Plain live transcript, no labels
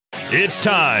It's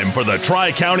time for the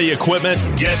Tri-County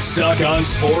Equipment Get Stuck on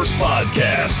Sports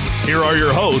podcast. Here are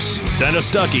your hosts,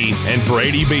 Dennis Stuckey and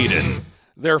Brady Beaton.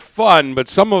 They're fun, but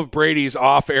some of Brady's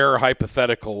off-air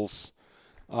hypotheticals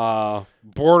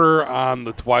border on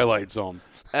the Twilight Zone.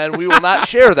 And we will not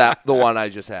share the one I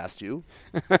just asked you.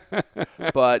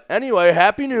 But anyway,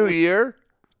 Happy New Year.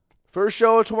 First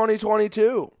show of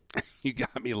 2022. You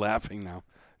got me laughing now.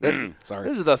 Sorry.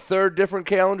 This is the third different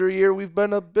calendar year we've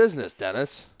been in business,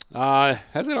 Dennis.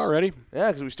 Has it already? Yeah,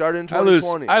 because we started in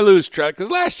 2020. I lose track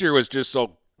because last year was just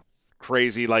so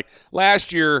crazy. Like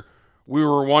last year, we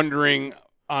were wondering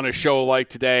on a show like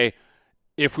today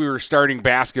if we were starting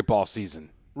basketball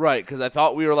season. Right, because I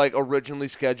thought we were like originally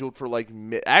scheduled for like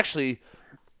actually,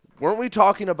 weren't we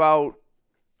talking about?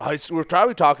 We were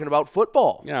probably talking about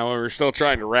football. Yeah, well, we were still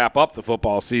trying to wrap up the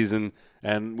football season,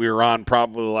 and we were on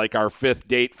probably like our fifth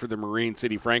date for the Marine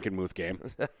City Frankenmuth game.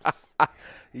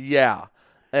 Yeah.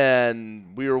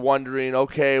 And we were wondering,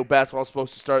 okay, basketball's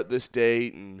supposed to start this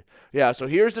date. And yeah, so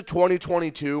here's the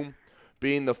 2022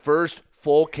 being the first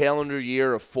full calendar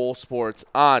year of full sports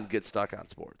on Get Stuck on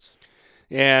Sports.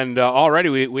 And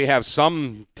already we have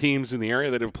some teams in the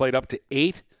area that have played up to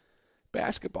 8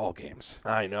 basketball games.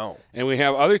 I know. And we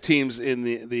have other teams in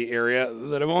the area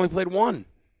that have only played 1.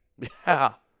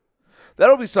 Yeah.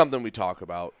 That'll be something we talk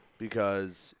about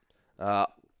because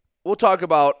we'll talk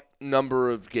about number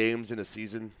of games in a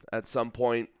season at some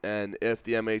point, and if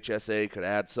the MHSA could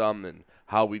add some and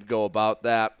how we'd go about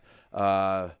that.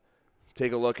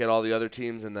 Take a look at all the other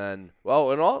teams, and then we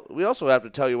also have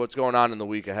to tell you what's going on in the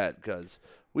week ahead because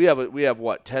we have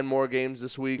what 10 more games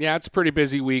this week. Yeah, it's a pretty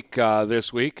busy week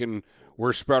this week, and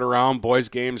we're spread around boys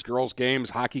games, girls games,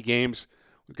 hockey games.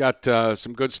 We've got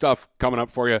some good stuff coming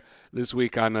up for you this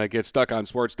week on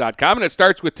GetStuckOnSports.com, and it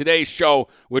starts with today's show,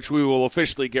 which we will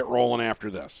officially get rolling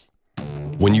after this.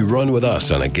 When you run with us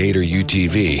on a Gator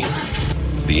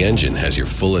UTV, the engine has your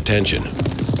full attention.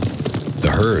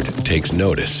 The herd takes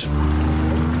notice.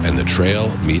 And the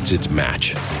trail meets its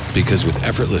match. Because with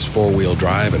effortless four-wheel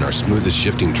drive and our smoothest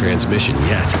shifting transmission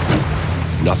yet,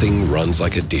 nothing runs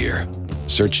like a Deere.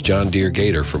 Search John Deere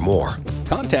Gator for more.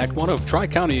 Contact one of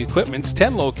Tri-County Equipment's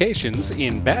 10 locations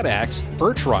in Bad Axe,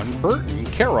 Birch Run, Burton,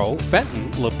 Caro,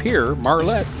 Fenton, Lapeer,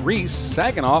 Marlette, Reese,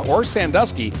 Saginaw, or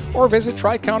Sandusky, or visit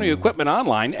Tri-County Equipment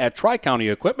online at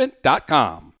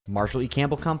tricountyequipment.com. Marshall E.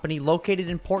 Campbell Company, located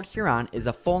in Port Huron, is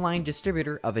a full-line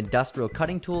distributor of industrial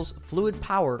cutting tools, fluid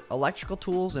power, electrical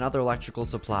tools, and other electrical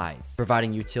supplies,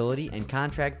 providing utility and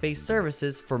contract-based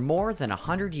services for more than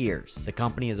 100 years. The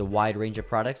company has a wide range of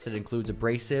products that includes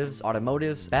abrasives,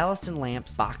 automotives, ballast and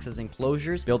lamps, boxes and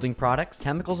closures, building products,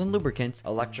 chemicals and lubricants,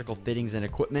 electrical fittings and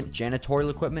equipment, janitorial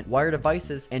equipment, wire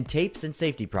devices, and tapes and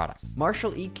safety products.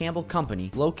 Marshall E. Campbell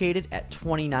Company, located at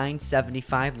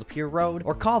 2975 Lapeer Road,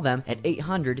 or call them at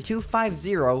 800-250-7520.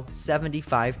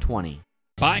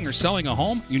 Buying or selling a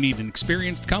home? You need an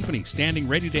experienced company standing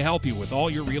ready to help you with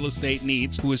all your real estate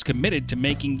needs, who is committed to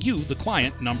making you the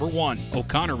client number one.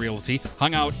 O'Connor Realty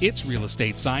hung out its real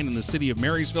estate sign in the city of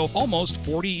Marysville almost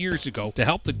 40 years ago to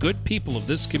help the good people of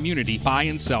this community buy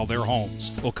and sell their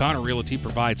homes. O'Connor Realty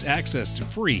provides access to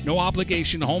free,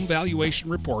 no-obligation home valuation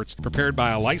reports prepared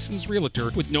by a licensed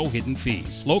realtor with no hidden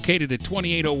fees. Located at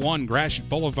 2801 Gratiot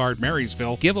Boulevard,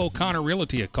 Marysville, give O'Connor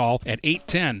Realty a call at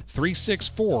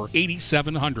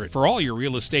 810-364-8700 for all your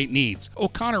real estate needs.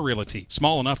 O'Connor Realty,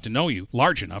 small enough to know you,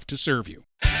 large enough to serve you.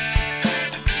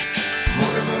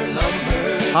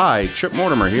 Hi, Chip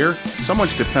Mortimer here. So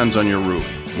much depends on your roof.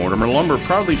 Mortimer Lumber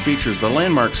proudly features the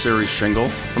Landmark Series shingle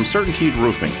from Certainteed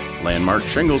Roofing. Landmark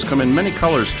shingles come in many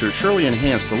colors to surely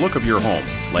enhance the look of your home.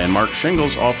 Landmark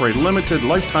shingles offer a limited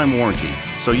lifetime warranty,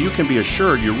 so you can be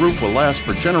assured your roof will last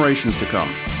for generations to come.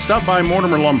 Stop by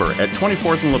Mortimer Lumber at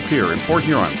 24th and Lapeer in Port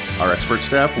Huron. Our expert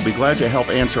staff will be glad to help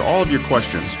answer all of your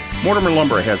questions. Mortimer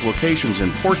Lumber has locations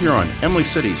in Port Huron, Emily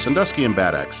City, Sandusky, and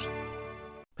Bad Axe.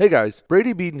 Hey guys,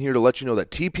 Brady Beaton here to let you know that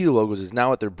TP Logos is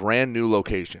now at their brand new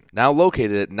location. Now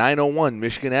located at 901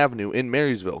 Michigan Avenue in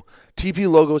Marysville, TP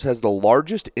Logos has the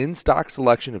largest in-stock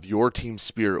selection of your team's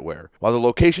spirit wear. While the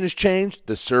location has changed,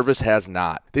 the service has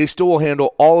not. They still will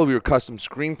handle all of your custom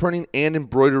screen printing and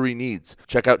embroidery needs.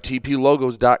 Check out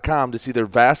tplogos.com to see their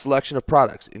vast selection of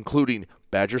products, including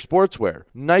Badger Sportswear,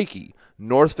 Nike,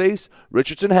 North Face,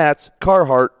 Richardson hats,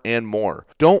 Carhartt, and more.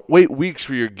 Don't wait weeks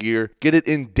for your gear. Get it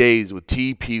in days with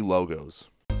TP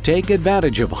Logos. Take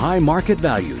advantage of high market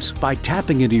values by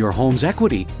tapping into your home's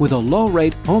equity with a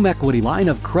low-rate home equity line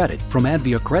of credit from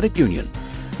Advia Credit Union.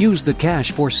 Use the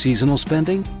cash for seasonal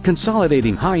spending,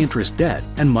 consolidating high-interest debt,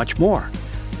 and much more.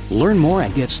 Learn more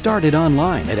and get started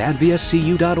online at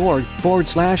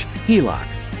adviacu.org/HELOC.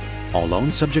 All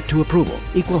loans subject to approval.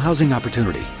 Equal housing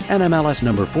opportunity. NMLS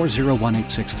number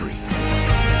 401863.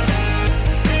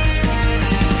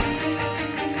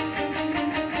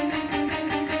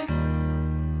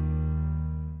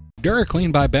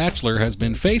 DuraClean by Bachelor has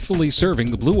been faithfully serving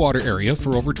the Blue Water area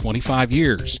for over 25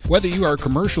 years. Whether you are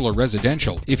commercial or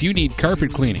residential, if you need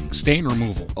carpet cleaning, stain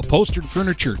removal, upholstered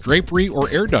furniture, drapery, or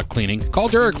air duct cleaning, call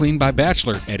DuraClean by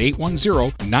Bachelor at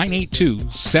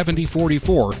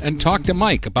 810-982-7044 and talk to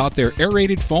Mike about their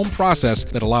aerated foam process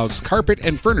that allows carpet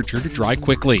and furniture to dry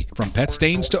quickly. From pet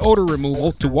stains to odor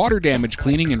removal to water damage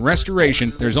cleaning and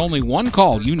restoration, there's only one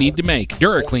call you need to make.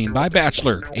 DuraClean by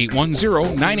Bachelor,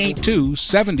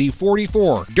 810-982-7044.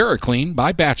 DuraClean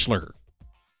by Bachelor.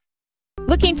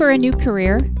 Looking for a new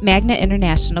career? Magna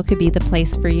International could be the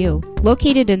place for you.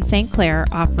 Located in St. Clair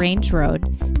off Range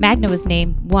Road, Magna was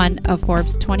named one of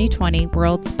Forbes 2020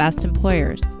 World's Best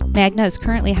Employers. Magna is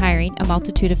currently hiring a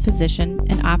multitude of positions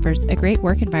and offers a great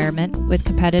work environment with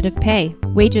competitive pay.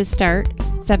 Wages start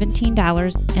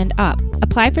 $17 and up.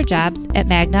 Apply for jobs at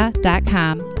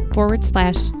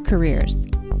magna.com/careers.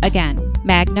 Again,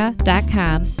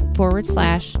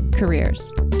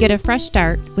 magna.com/careers. Get a fresh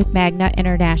start with Magna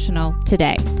International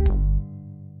today.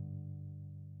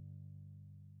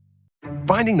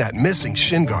 Finding that missing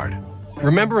shin guard,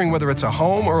 remembering whether it's a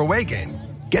home or away game,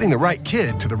 getting the right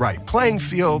kid to the right playing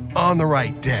field on the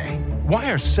right day.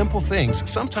 Why are simple things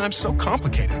sometimes so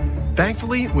complicated?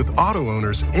 Thankfully, with auto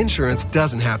owners, insurance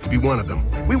doesn't have to be one of them.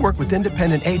 We work with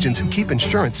independent agents who keep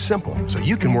insurance simple so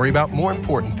you can worry about more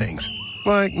important things.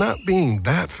 Like not being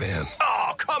that fan.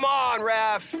 Oh, come on,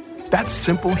 ref! That's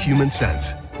simple human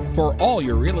sense. For all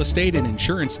your real estate and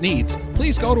insurance needs,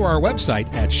 please go to our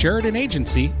website at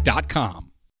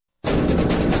SheridanAgency.com.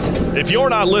 If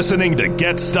you're not listening to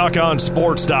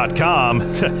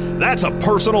GetStuckOnSports.com, that's a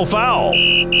personal foul.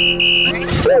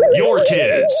 Your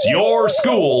kids, your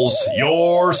schools,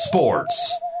 your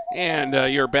sports. And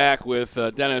you're back with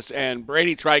Dennis and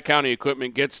Brady, Tri-County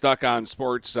Equipment Get Stuck on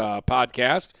Sports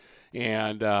podcast.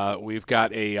 And we've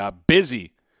got a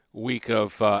busy week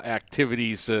of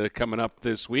activities coming up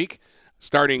this week,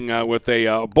 starting with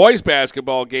a boys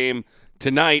basketball game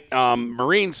tonight.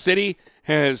 Marine City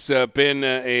has been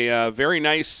a very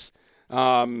nice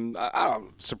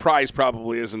surprise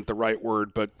probably isn't the right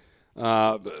word, but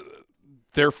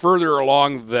they're further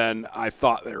along than I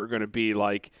thought they were going to be,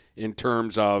 like in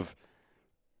terms of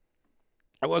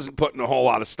I wasn't putting a whole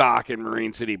lot of stock in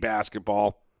Marine City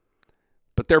basketball.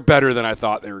 But they're better than I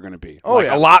thought they were going to be. Oh,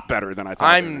 yeah. A lot better than I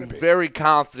thought they were going to be. I'm very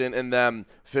confident in them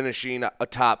finishing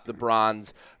atop the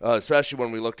bronze, especially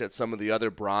when we looked at some of the other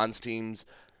bronze teams.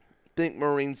 I think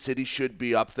Marine City should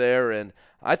be up there, and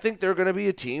I think they're going to be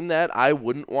a team that I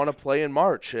wouldn't want to play in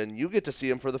March. And you get to see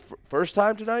them for the first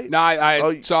time tonight? No,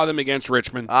 I saw them against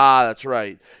Richmond. Ah, that's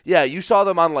right. Yeah, you saw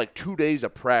them on like 2 days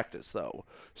of practice, though.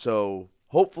 So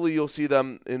hopefully you'll see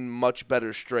them in much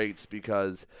better straits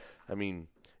because, I mean,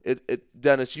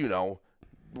 Dennis, you know,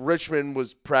 Richmond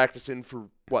was practicing for,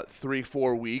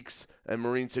 3-4 weeks, and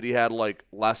Marine City had,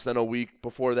 less than a week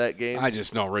before that game? I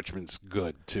just know Richmond's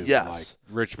good, too. Yes.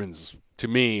 Richmond's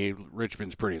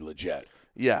pretty legit.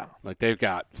 Yeah. They've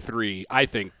got three,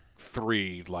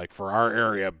 for our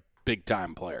area,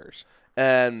 big-time players.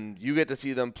 And you get to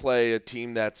see them play a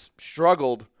team that's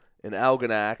struggled in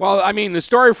Algonac. Well, I mean, the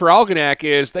story for Algonac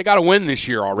is they got to win this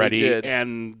year already, They did.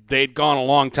 And they'd gone a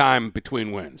long time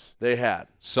between wins. They had.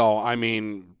 So, I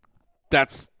mean,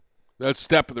 that's a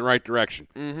step in the right direction.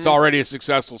 Mm-hmm. It's already a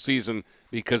successful season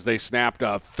because they snapped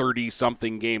a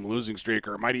 30-something game losing streak,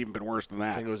 or it might even been worse than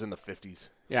that. I think it was in the 50s.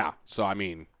 Yeah, so, I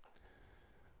mean,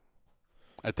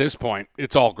 at this point,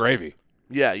 it's all gravy.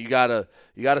 Yeah, you gotta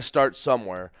start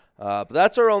somewhere. But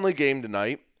that's our only game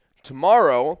tonight.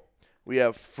 Tomorrow, we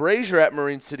have Fraser at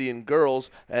Marine City and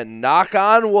girls, and knock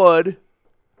on wood,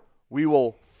 we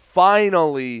will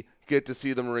finally get to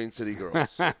see the Marine City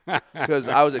girls. Because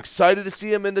I was excited to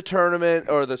see them in the tournament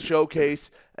or the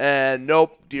showcase, and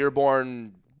nope,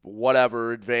 Dearborn,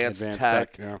 whatever, Advanced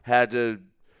Tech yeah. had to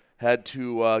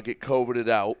get COVIDed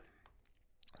out.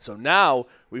 So now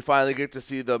we finally get to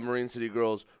see the Marine City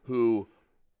girls who,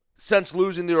 since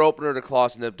losing their opener to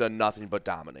Clawson, have done nothing but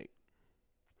dominate.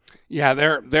 Yeah,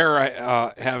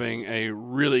 they're having a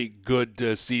really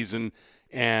good season,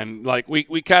 and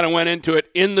we kind of went into it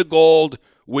in the gold.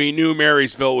 We knew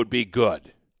Marysville would be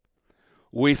good.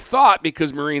 We thought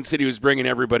because Marine City was bringing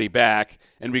everybody back,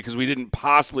 and because we didn't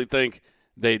possibly think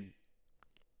they'd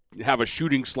have a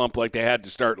shooting slump like they had to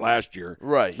start last year,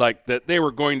 right? That they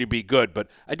were going to be good, but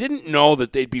I didn't know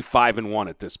that they'd be 5-1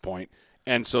 at this point,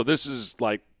 and so this is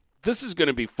going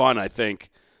to be fun, I think.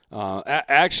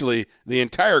 Actually, the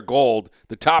entire Gold,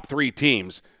 the top 3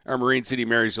 teams are Marine City,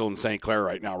 Marysville, and St. Clair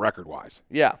right now, record-wise.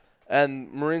 Yeah,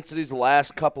 and Marine City's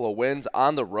last couple of wins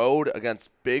on the road against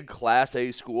big Class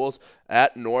A schools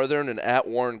at Northern and at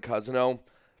Warren Cousino.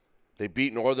 They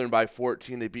beat Northern by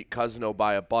 14. They beat Cousino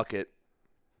by a bucket.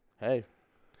 Hey.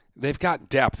 They've got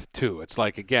depth, too. It's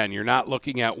like, again, you're not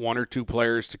looking at 1 or 2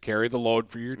 players to carry the load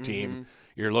for your team.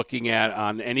 You're looking at,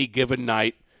 on any given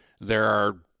night, there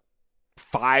are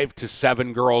 5 to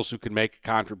 7 girls who can make a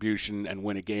contribution and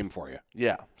win a game for you.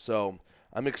 Yeah, so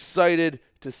I'm excited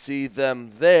to see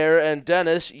them there. And,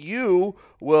 Dennis, you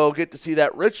will get to see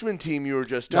that Richmond team you were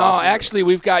just talking about. No, actually,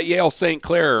 we've got Yale St.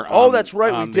 Clair that's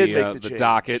right. We did make the change.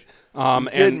 Docket.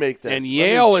 Did make that. And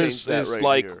Yale is right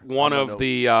like here one of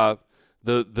the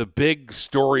big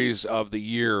stories of the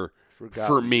year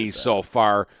for me so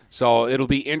far. So it'll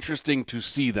be interesting to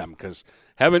see them because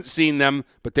haven't seen them,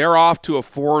 but they're off to a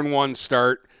 4-1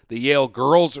 start. The Yale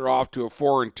girls are off to a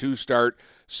 4-2 start.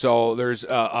 So there's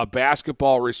a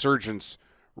basketball resurgence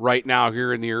right now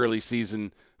here in the early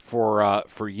season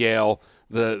for Yale.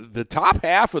 The top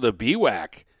half of the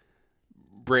BWAC,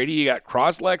 Brady, you got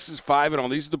Croslex is 5-0.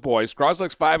 These are the boys.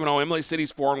 Croslex 5-0. Emily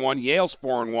City's 4-1. Yale's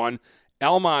 4-1.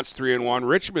 Elmont's 3-1.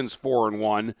 Richmond's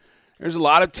 4-1. There's a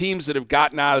lot of teams that have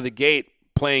gotten out of the gate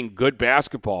playing good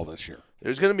basketball this year.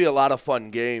 There's going to be a lot of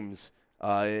fun games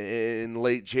in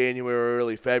late January,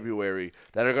 early February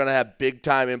that are going to have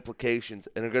big-time implications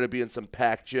and are going to be in some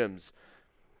packed gyms.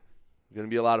 It's going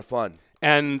to be a lot of fun.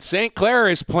 And St. Clair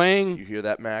is playing. You hear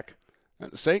that, Mac?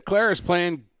 St. Clair is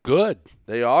playing good.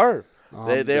 They are.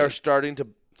 They are starting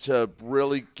to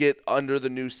really get under the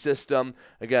new system.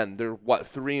 Again, they're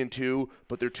 3-2,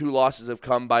 but their 2 losses have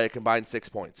come by a combined 6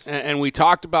 points. And we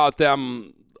talked about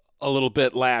them a little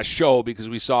bit last show because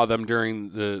we saw them during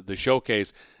the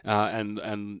showcase.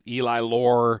 And Eli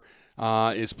Lohr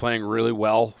is playing really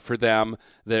well for them.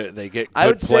 They get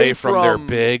good play from their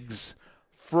bigs.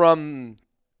 From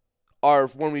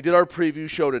when we did our preview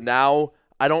show to now,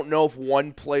 I don't know if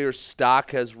one player's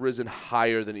stock has risen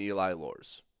higher than Eli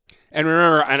Lohr's. And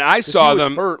remember, and I saw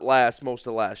them hurt most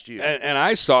of last year. And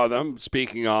I saw them.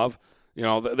 Speaking of,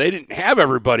 they didn't have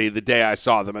everybody the day I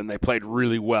saw them, and they played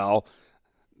really well.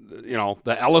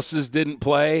 The Ellises didn't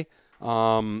play,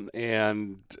 and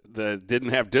didn't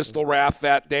have Distelrath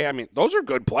that day. I mean, those are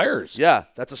good players. Yeah,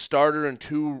 that's a starter and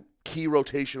 2 key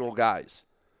rotational guys.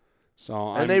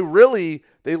 So and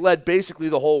they led basically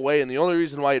the whole way, and the only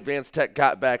reason why Advanced Tech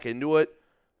got back into it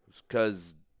was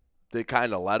because they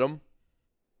kind of let them.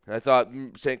 And I thought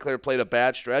St. Clair played a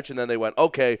bad stretch, and then they went,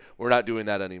 okay, we're not doing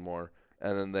that anymore.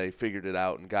 And then they figured it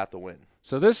out and got the win.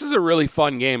 So this is a really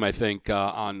fun game, I think,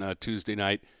 on Tuesday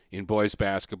night in boys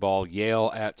basketball.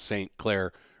 Yale at St.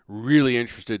 Clair. Really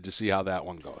interested to see how that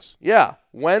one goes. Yeah.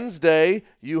 Wednesday,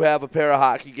 you have a pair of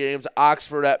hockey games,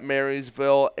 Oxford at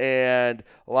Marysville and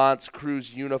L'Anse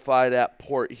Creuse Unified at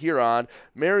Port Huron.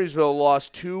 Marysville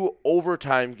lost 2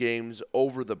 overtime games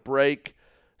over the break.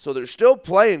 So they're still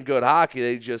playing good hockey.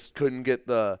 They just couldn't get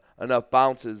enough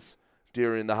bounces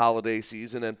during the holiday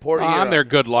season. And Port Huron, I'm their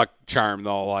good luck charm,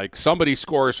 though. Like, somebody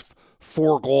scores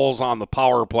 4 goals on the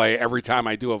power play every time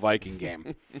I do a Viking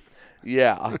game.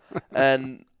 Yeah.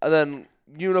 and then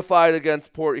Unified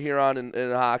against Port Huron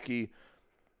in hockey.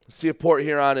 See if Port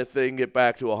Huron if they can get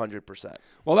back to 100%.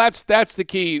 Well, that's the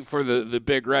key for the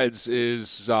Big Reds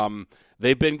is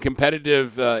they've been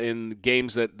competitive in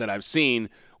games that I've seen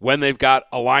when they've got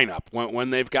a lineup. When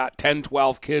they've got 10,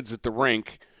 12 kids at the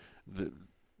rink,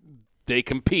 they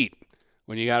compete.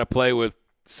 When you got to play with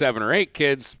 7 or 8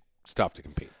 kids, it's tough to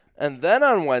compete. And then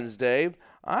on Wednesday,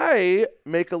 I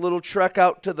make a little trek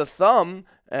out to the Thumb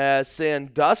as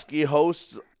Sandusky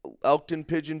hosts Elkton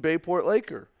Pigeon Bayport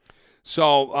Laker.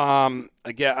 So,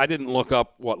 again, I didn't look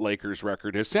up what Lakers'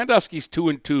 record is. Sandusky's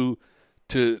 2-2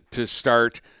 to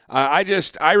start.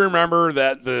 I remember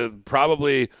that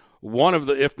probably one of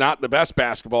the, if not the best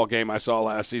basketball game I saw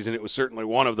last season, it was certainly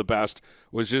one of the best,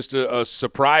 was just a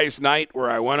surprise night where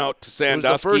I went out to Sandusky.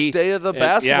 It was the first day of the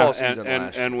basketball season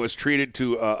last year. And was treated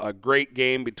to a great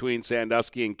game between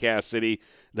Sandusky and Cass City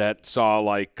that saw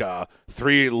like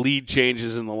 3 lead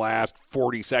changes in the last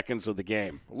 40 seconds of the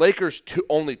game. Lakers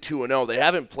only 2-0. They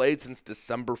haven't played since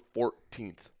December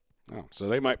 14th. Oh, so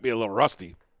they might be a little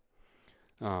rusty.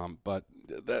 But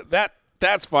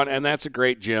that's fun, and that's a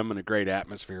great gym and a great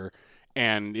atmosphere,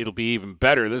 and it'll be even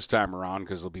better this time around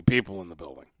because there'll be people in the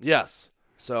building. Yes.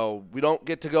 So we don't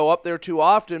get to go up there too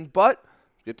often, but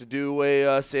get to do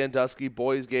a Sandusky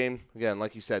boys game. Again,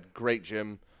 like you said, great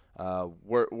gym.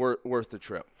 Worth the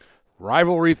trip.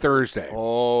 Rivalry Thursday.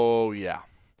 Oh, yeah.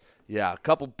 Yeah, a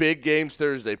couple big games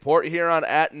Thursday. Port Huron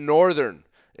at Northern.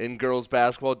 in girls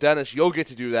basketball. Dennis, you'll get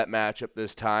to do that matchup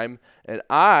this time, and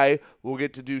I will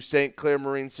get to do St. Clair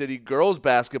Marine City girls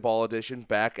basketball edition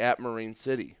back at Marine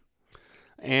City.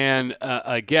 And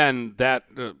again, that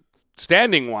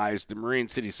standing-wise, the Marine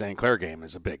City St. Clair game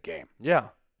is a big game. Yeah.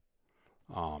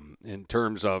 In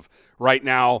terms of right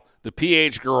now, the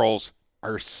PH girls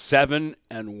are 7-1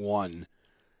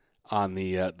 on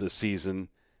the season,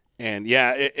 and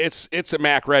yeah, it's a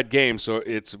MAC Red game, so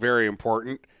it's very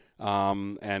important.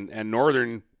 And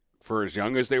Northern, for as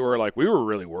young as they were, like we were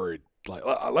really worried. Like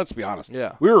let's be honest,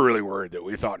 yeah, we were really worried that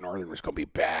we thought Northern was going to be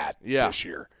bad this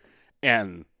year,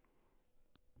 and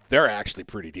they're actually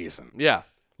pretty decent. Yeah,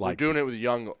 like they're doing it with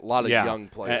a lot of young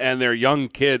players, and their young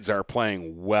kids are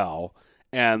playing well.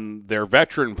 And their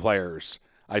veteran players,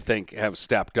 I think, have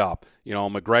stepped up. You know,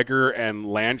 McGregor and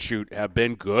Landshut have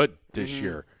been good this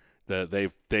year.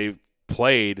 They've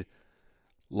played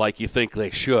like you think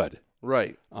they should.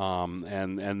 Right.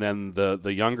 And then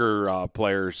the younger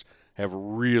players have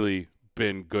really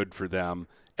been good for them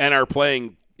and are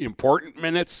playing important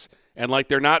minutes. And like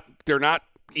they're not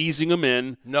easing them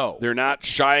in. No. They're not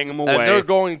shying them away. And they're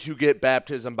going to get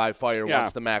baptism by fire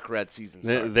once the MAC Red season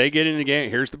starts. They get in the game.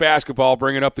 Here's the basketball.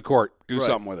 Bring it up the court. Do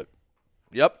something with it.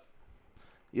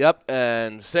 Yep.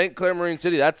 And St. Clair Marine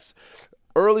City, that's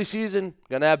early season,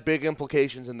 going to have big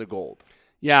implications in the gold.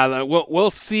 Yeah, we'll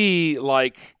see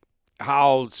like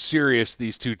how serious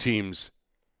these two teams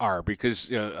are because,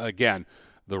 again,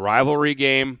 the rivalry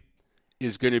game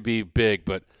is going to be big,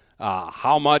 but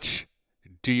how much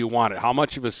do you want it? How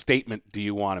much of a statement do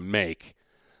you want to make?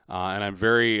 And I'm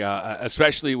very,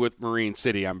 especially with Marine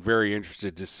City, I'm very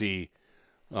interested to see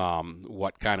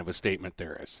what kind of a statement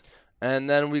there is. And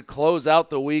then we close out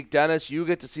the week. Dennis, you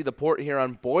get to see the Port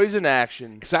Huron boys in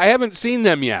action. Because I haven't seen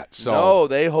them yet. So. No,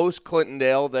 they host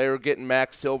Clintondale. They're getting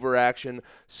MAC Silver action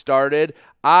started.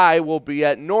 I will be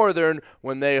at Northern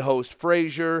when they host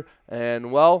Fraser.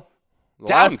 And, well,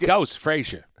 down goes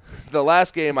Fraser. The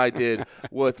last game I did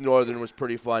with Northern was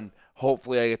pretty fun.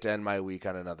 Hopefully I get to end my week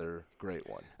on another great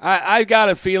one. I got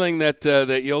a feeling that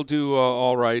you'll do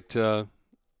all right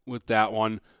with that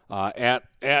one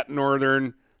at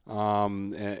Northern.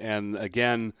 And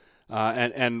again,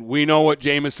 and we know what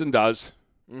Jameson does,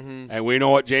 and we know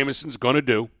what Jameson's going to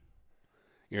do.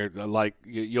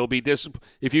 You'll be disappointed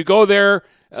if you go there.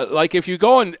 If you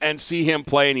go and see him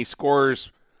play and he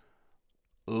scores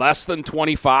less than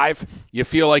 25, you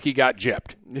feel like he got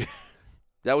gypped.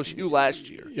 That was you last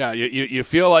year. Yeah, you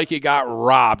feel like he got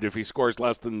robbed if he scores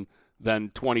less than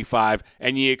 25,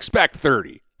 and you expect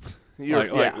 30.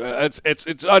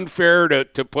 It's unfair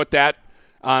to put that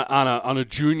on a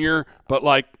junior, but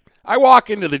like I walk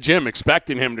into the gym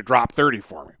expecting him to drop 30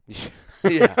 for me.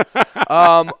 Yeah.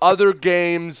 Other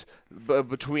games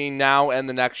between now and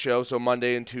the next show, so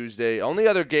Monday and Tuesday. Only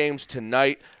other games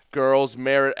tonight. Girls,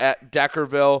 Merritt at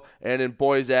Deckerville, and in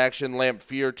boys action,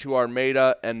 Lamphere to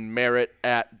Armada and Merritt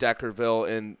at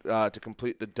Deckerville to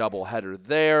complete the doubleheader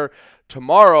there.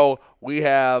 Tomorrow, we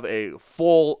have a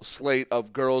full slate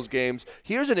of girls games.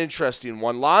 Here's an interesting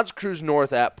one. L'Anse Creuse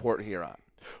North at Port Huron.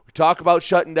 We talk about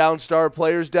shutting down star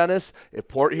players, Dennis. If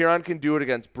Port Huron can do it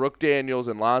against Brooke Daniels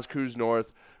and L'Anse Creuse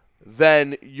North,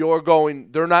 then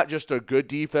they're not just a good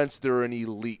defense, they're an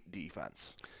elite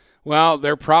defense. Well,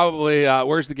 they're probably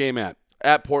where's the game at?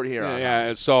 At Port Huron.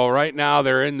 Yeah, so right now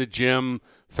they're in the gym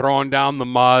throwing down the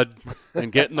mud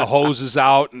and getting the hoses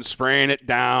out and spraying it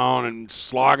down and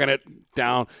slogging it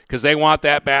down because they want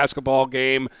that basketball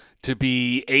game to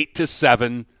be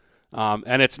 8-7.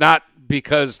 And it's not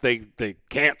because they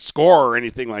can't score or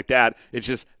anything like that. It's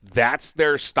just that's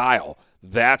their style.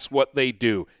 That's what they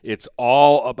do. It's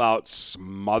all about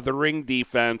smothering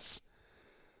defense,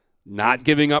 not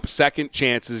giving up second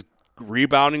chances,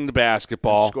 rebounding the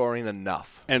basketball. And scoring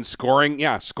enough. And scoring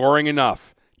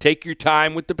enough. Take your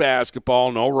time with the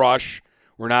basketball, no rush.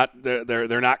 They're not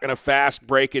going to fast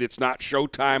break it. It's not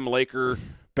Showtime Laker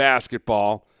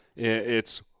basketball.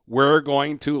 It's we're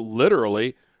going to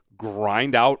literally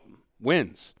grind out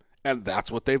wins. And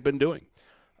that's what they've been doing.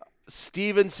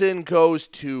 Stevenson goes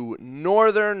to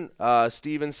Northern.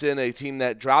 Stevenson, a team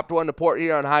that dropped one to Port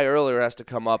Huron High earlier, has to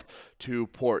come up to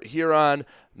Port Huron.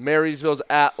 Marysville's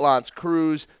at L'Anse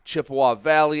Creuse. Chippewa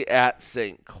Valley at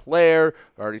St. Clair.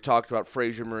 Already talked about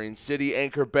Fraser Marine City.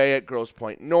 Anchor Bay at Grosse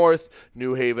Pointe North.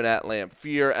 New Haven at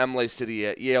Lamphere. Emily City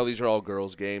at Yale. These are all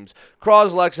girls' games.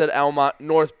 Croslex at Almont.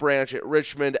 North Branch at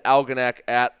Richmond. Algonac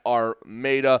at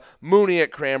Armada. Mooney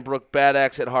at Cranbrook. Bad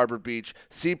Axe at Harbor Beach.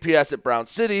 CPS at Brown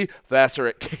City. Vassar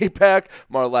at Capac.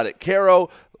 Marlette at Caro.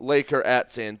 Laker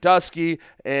at Sandusky.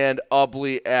 And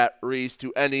Ubley at Reese.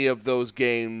 Do any of those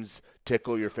games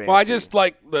tickle your fancy. Well, I just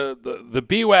like the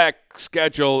BWAC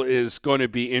schedule is going to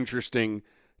be interesting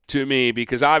to me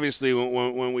because obviously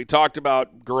when we talked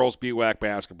about girls BWAC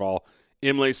basketball,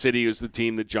 Imlay City is the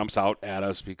team that jumps out at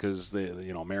us because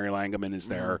Mary Langeman is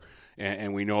there,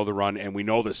 and we know the run and we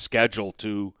know the schedule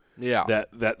too. Yeah,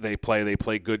 that they play. They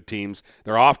play good teams.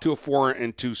 They're off to a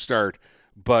 4-2 start,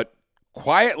 but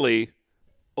quietly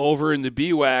over in the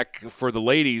BWAC for the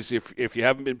ladies, if you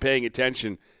haven't been paying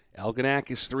attention,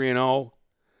 Algonac is 3-0.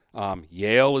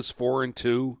 Yale is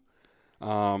 4-2.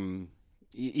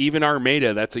 Even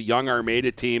Armada, that's a young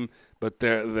Armada team, but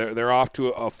they're off to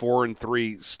a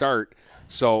 4-3 start.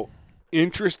 So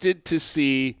interested to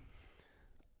see,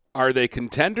 are they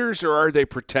contenders or are they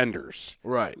pretenders?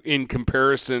 Right. In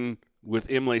comparison with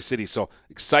Imlay City. So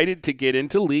excited to get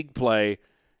into league play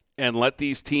and let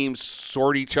these teams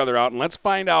sort each other out. And let's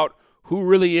find out who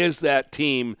really is that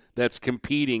team that's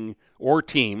competing, or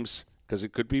teams, because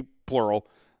it could be plural,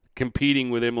 competing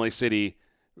with Imlay City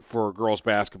for girls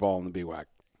basketball in the BWAC.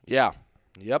 Yeah.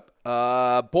 Yep.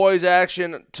 Boys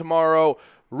action tomorrow.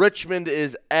 Richmond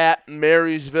is at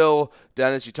Marysville.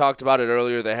 Dennis, you talked about it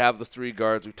earlier. They have the 3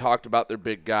 guards. We talked about their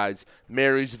big guys.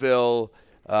 Marysville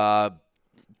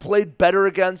played better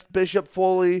against Bishop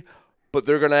Foley, but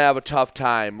they're going to have a tough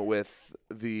time with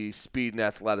the speed and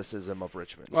athleticism of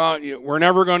Richmond. Well, we're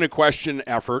never going to question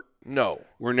effort. No.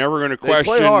 We're never going to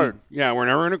question. They play hard. Yeah, we're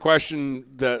never going to question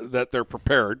that they're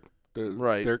prepared.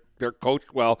 Right. They're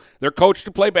coached well. They're coached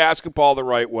to play basketball the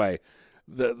right way.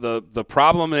 The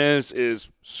problem is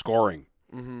scoring.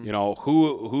 Mm-hmm.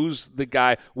 Who's the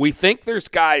guy? We think there's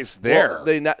guys there.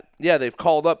 Well, they've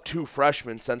called up 2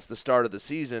 freshmen since the start of the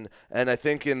season, and I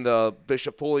think in the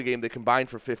Bishop Foley game they combined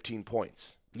for 15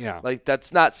 points. Yeah. Like,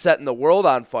 that's not setting the world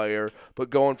on fire, but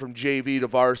going from JV to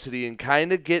varsity and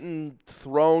kind of getting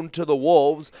thrown to the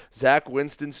wolves. Zach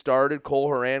Winston started. Cole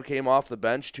Horan came off the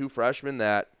bench, 2 freshmen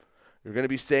that you're going to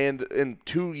be saying that in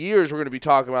 2 years we're going to be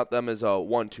talking about them as a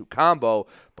 1-2 combo,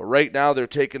 but right now they're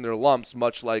taking their lumps,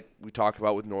 much like we talked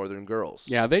about with Northern girls.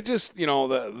 Yeah, they just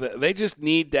they just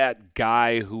need that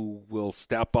guy who will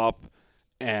step up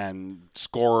and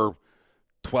score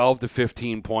 12 to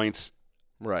 15 points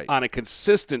right on a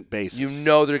consistent basis.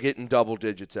 They're getting double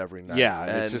digits every night. Yeah,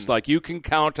 and it's just like you can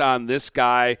count on this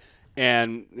guy,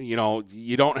 and you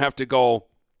don't have to go.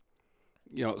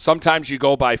 Sometimes you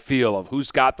go by feel of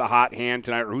who's got the hot hand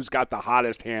tonight or who's got the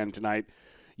hottest hand tonight.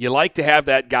 You like to have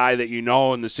that guy that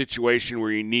in the situation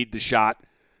where you need the shot,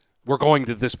 we're going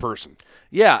to this person.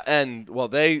 Yeah, and,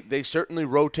 they certainly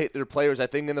rotate their players. I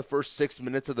think in the first 6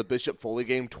 minutes of the Bishop Foley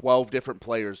game, 12 different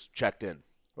players checked in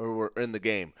or were in the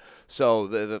game. So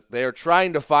they're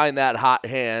trying to find that hot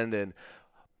hand, and,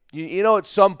 at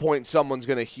some point someone's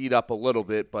going to heat up a little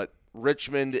bit, but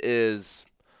Richmond is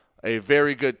a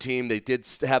very good team. They did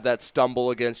have that stumble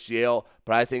against Yale,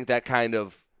 but I think that kind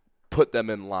of put them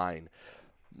in line.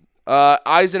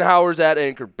 Eisenhower's at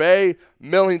Anchor Bay,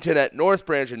 Millington at North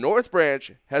Branch, and North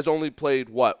Branch has only played,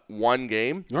 1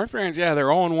 game? North Branch, yeah, they're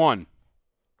 0-1.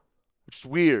 Which is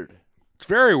weird. It's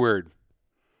very weird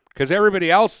because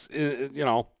everybody else,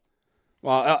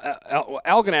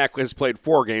 Algonac has played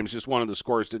 4 games, just one of the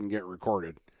scores didn't get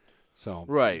recorded. So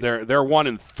right. They're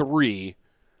 1-3.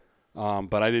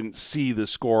 But I didn't see the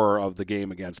score of the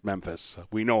game against Memphis.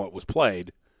 We know it was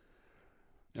played,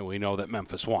 and we know that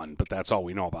Memphis won, but that's all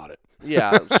we know about it.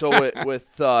 Yeah, so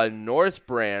with North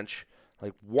Branch,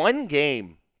 1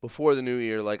 game before the new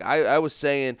year, I was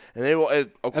saying, and the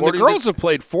girls have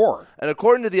played 4. And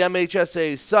according to the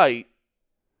MHSA site,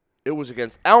 it was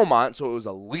against Almont, so it was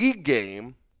a league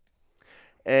game,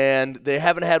 and they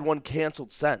haven't had one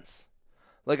canceled since.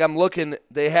 I'm looking,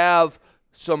 they have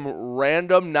some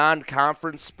random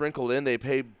non-conference sprinkled in. They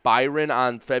play Byron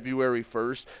on February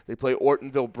 1st. They play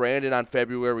Ortonville Brandon on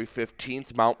February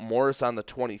 15th. Mount Morris on the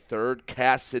 23rd.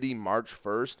 Cass City March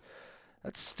 1st.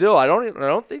 That's still, I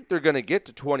don't think they're going to get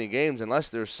to 20 games unless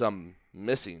there's some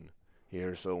missing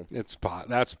here. So that's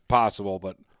possible,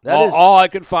 but all I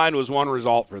could find was 1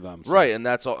 result for them. So. Right, and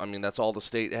that's all. That's all the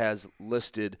state has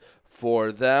listed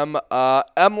for them.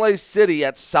 Imlay City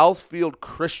at Southfield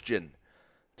Christian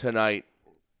tonight.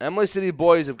 Imlay City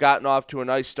boys have gotten off to a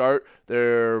nice start.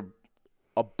 They're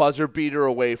a buzzer beater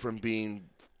away from being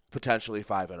potentially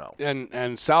 5-0.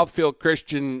 And Southfield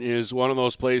Christian is one of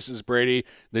those places, Brady.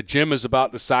 The gym is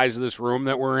about the size of this room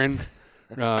that we're in,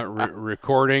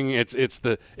 recording. It's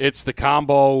the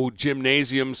combo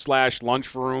gymnasium /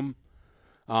 lunchroom.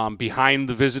 Behind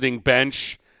the visiting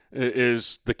bench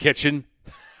is the kitchen.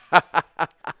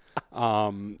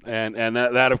 And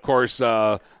that of course,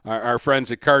 our friends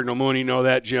at Cardinal Mooney know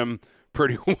that gym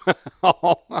pretty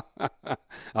well.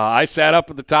 I sat up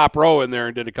at the top row in there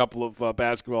and did a couple of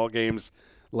basketball games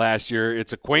last year.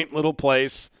 It's a quaint little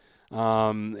place,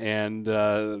 and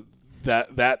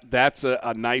that's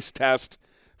a nice test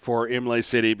for Imlay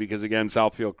City because, again,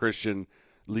 Southfield Christian,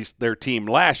 at least their team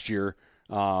last year,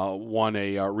 won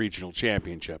a regional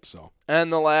championship. So.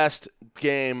 And the last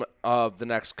game of the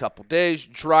next couple days,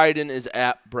 Dryden is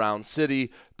at Brown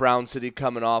City. Brown City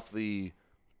coming off the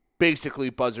basically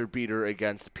buzzer beater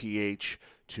against PH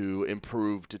to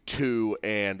improve to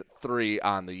 2-3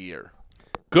 on the year.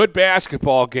 Good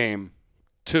basketball game,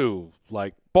 too,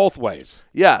 like both ways.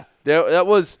 Yeah,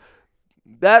 that's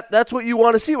what you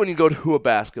want to see when you go to a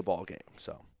basketball game.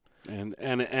 So,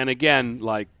 and again,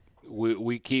 like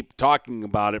we keep talking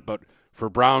about it, but for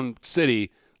Brown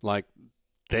City, like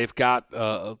they've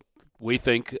got we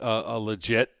think a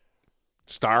legit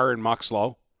star in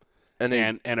Muxlow.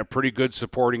 And a pretty good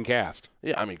supporting cast.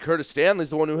 Yeah, I mean, Curtis Stanley's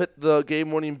the one who hit the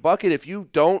game-winning bucket. If you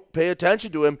don't pay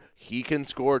attention to him, he can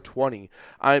score 20.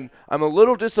 I'm a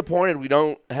little disappointed we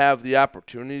don't have the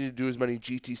opportunity to do as many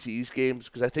GTC East games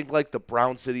because I think like the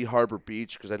Brown City Harbor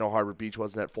Beach, because I know Harbor Beach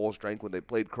wasn't at full strength when they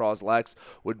played Croslex,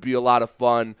 would be a lot of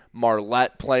fun.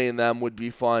 Marlette playing them would be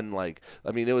fun. Like,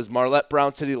 I mean, it was Marlette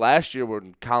Brown City last year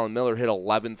when Colin Miller hit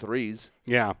 11 threes.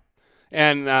 Yeah,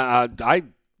 and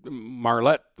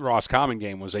Marlette Roscommon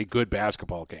game was a good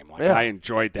basketball game. Like I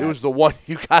enjoyed that. It was the one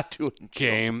you got to enjoy.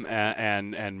 Game,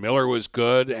 and Miller was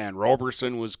good, and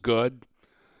Roberson was good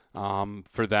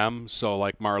for them. So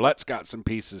like Marlette's got some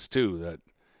pieces too that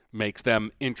makes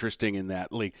them interesting in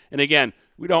that league. And again,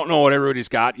 we don't know what everybody's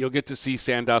got. You'll get to see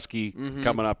Sandusky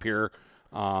coming up here.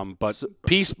 But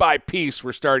piece by piece,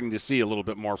 we're starting to see a little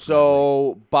bit more.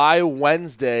 So by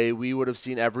Wednesday, we would have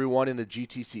seen everyone in the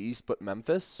GTC East but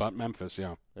Memphis.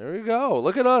 Yeah. There you go.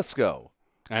 Look at us go.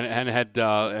 And had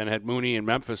Mooney and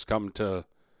Memphis come to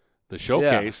the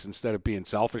showcase instead of being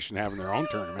selfish and having their own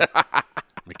tournament.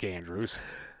 McAndrews.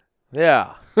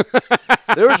 Yeah.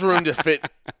 There was room to fit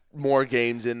more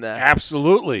games in that.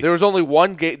 Absolutely. There was only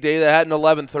one day that had an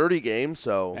 11:30 game,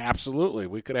 so. Absolutely.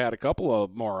 We could have had a couple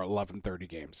of more 11:30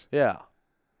 games. Yeah.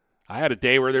 I had a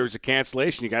day where there was a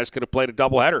cancellation. You guys could have played a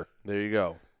doubleheader. There you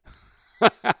go.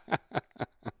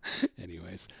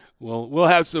 Anyways, we'll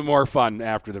have some more fun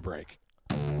after the break.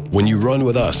 When you run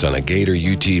with us on a Gator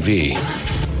UTV,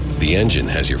 the engine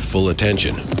has your full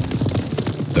attention.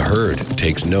 The herd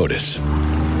takes notice.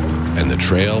 And the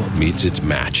trail meets its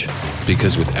match.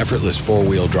 Because with effortless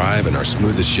four-wheel drive and our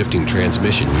smoothest shifting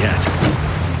transmission yet,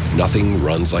 nothing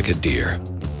runs like a deer.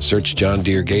 Search John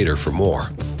Deere Gator for more.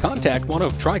 Contact one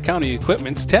of Tri-County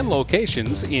Equipment's 10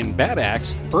 locations in Bad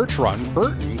Axe, Birch Run,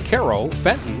 Burton, Caro,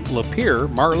 Fenton, Lapeer,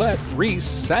 Marlette, Reese,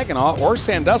 Saginaw, or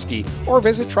Sandusky, or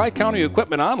visit Tri-County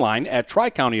Equipment online at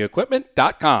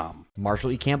tricountyequipment.com.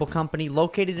 Marshall E. Campbell Company,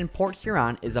 located in Port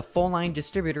Huron, is a full-line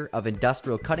distributor of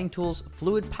industrial cutting tools,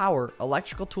 fluid power,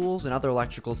 electrical tools, and other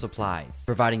electrical supplies,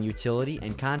 providing utility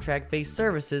and contract-based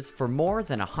services for more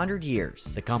than 100 years.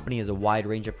 The company has a wide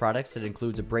range of products that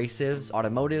includes abrasives,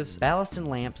 automotives, ballast and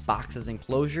lamps, boxes and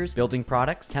closures, building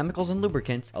products, chemicals and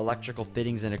lubricants, electrical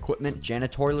fittings and equipment,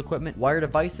 janitorial equipment, wire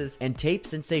devices, and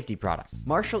tapes and safety products.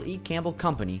 Marshall E. Campbell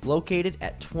Company, located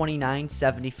at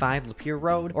 2975 Lapeer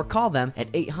Road, or call them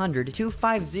at 800-250-7520.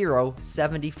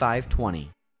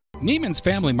 Neiman's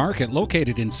Family Market,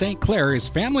 located in St. Clair, is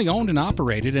family-owned and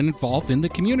operated and involved in the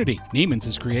community. Neiman's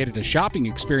has created a shopping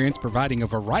experience providing a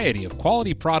variety of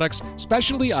quality products,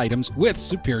 specialty items with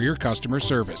superior customer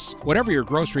service. Whatever your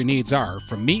grocery needs are,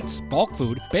 from meats, bulk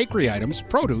food, bakery items,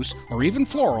 produce, or even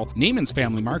floral, Neiman's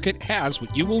Family Market has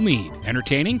what you will need.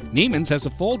 Entertaining? Neiman's has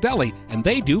a full deli, and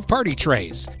they do party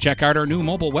trays. Check out our new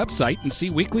mobile website and see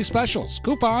weekly specials,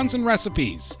 coupons, and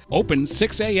recipes. Open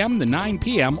 6 a.m. to 9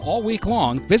 p.m. all week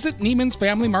long. Visit Neiman's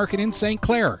Family Market in St.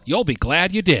 Clair. You'll be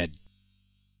glad you did.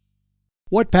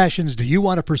 What passions do you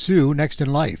want to pursue next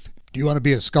in life? Do you want to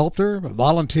be a sculptor, a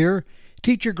volunteer,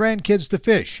 teach your grandkids to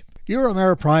fish? Your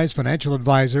Ameriprise financial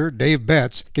advisor, Dave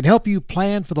Betts, can help you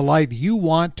plan for the life you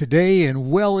want today and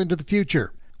well into the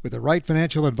future. With the right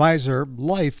financial advisor,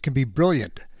 life can be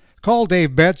brilliant. Call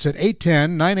Dave Betts at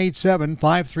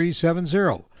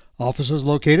 810-987-5370. Offices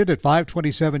located at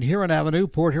 527 Huron Avenue,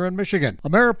 Port Huron, Michigan.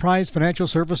 Ameriprise Financial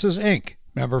Services, Inc.,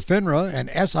 member FINRA and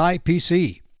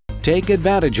SIPC. Take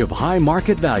advantage of high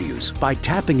market values by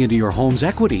tapping into your home's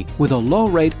equity with a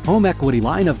low-rate home equity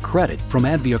line of credit from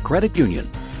Advia Credit Union.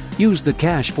 Use the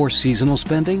cash for seasonal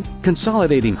spending,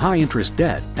 consolidating high-interest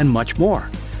debt, and much more.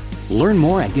 Learn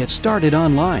more and get started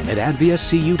online at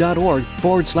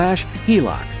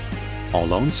adviacu.org/HELOC. All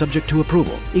loans subject to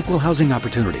approval. Equal housing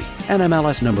opportunity.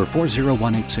 NMLS number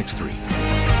 401863.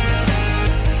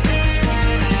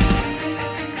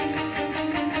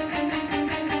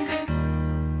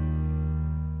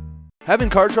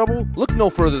 Having car trouble? Look no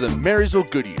further than Marysville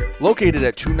Goodyear. Located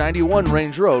at 291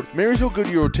 Range Road, Marysville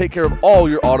Goodyear will take care of all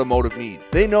your automotive needs.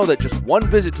 They know that just one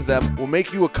visit to them will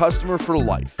make you a customer for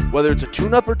life. Whether it's a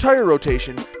tune-up or tire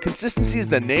rotation, consistency is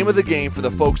the name of the game for the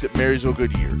folks at Marysville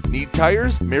Goodyear. Need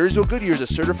tires? Marysville Goodyear is a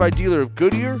certified dealer of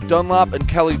Goodyear, Dunlop, and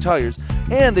Kelly tires,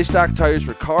 and they stock tires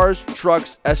for cars,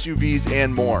 trucks, SUVs,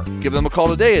 and more. Give them a call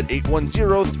today at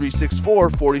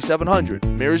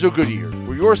 810-364-4700. Marysville Goodyear,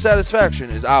 where your satisfaction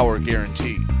is our guarantee.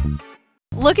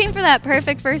 Looking for that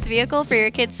perfect first vehicle for your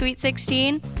kid's Sweet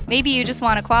 16? Maybe you just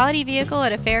want a quality vehicle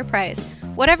at a fair price.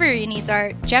 Whatever your needs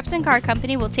are, Jepson Car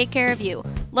Company will take care of you.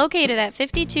 Located at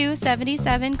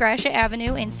 5277 Gratiot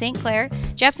Avenue in St. Clair,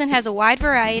 Jepson has a wide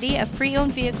variety of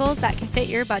pre-owned vehicles that can fit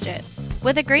your budget.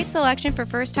 With a great selection for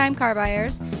first-time car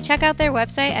buyers, check out their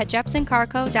website at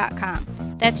jepsoncarco.com.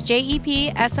 That's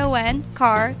JEPSON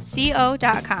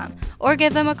carco.com. Or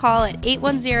give them a call at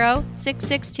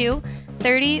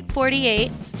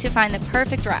 810-662-3048 to find the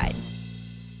perfect ride.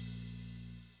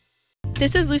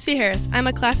 This is Lucy Harris. I'm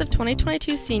a class of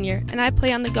 2022 senior, and I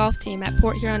play on the golf team at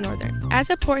Port Huron Northern.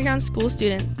 As a Port Huron school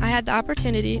student, I had the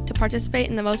opportunity to participate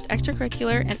in the most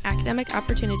extracurricular and academic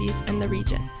opportunities in the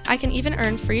region. I can even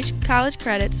earn free college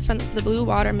credits from the Blue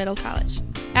Water Middle College.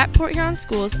 At Port Huron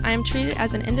schools, I am treated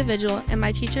as an individual and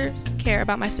my teachers care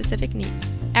about my specific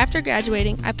needs. After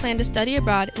graduating, I plan to study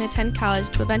abroad and attend college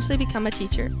to eventually become a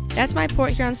teacher. That's my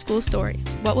Port Huron school story.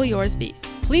 What will yours be?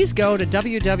 Please go to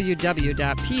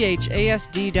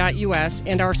www.phasd.us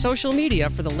and our social media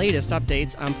for the latest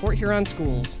updates on Port Huron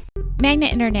schools. Magna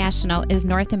International is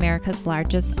North America's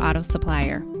largest auto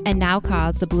supplier and now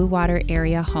calls the Blue Water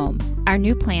area home. Our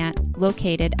new plant,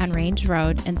 located on Range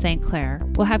Road in St. Clair,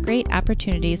 will have great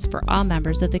opportunities for all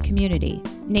members of the community.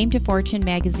 Named to Fortune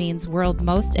magazine's World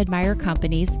Most Admired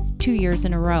Companies 2 years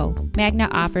in a row, Magna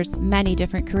offers many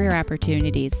different career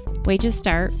opportunities. Wages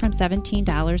start from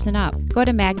 $17 and up. Go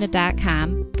to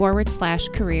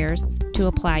magna.com/careers to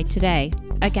apply today.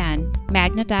 Again,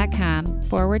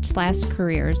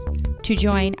 magna.com/careers to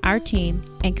join our team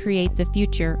and create the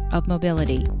future of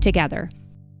mobility together.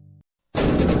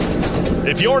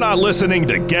 If you're not listening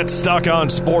to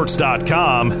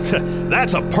GetStuckOnSports.com,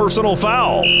 that's a personal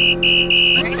foul.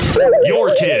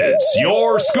 Your kids,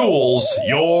 your schools,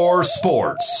 your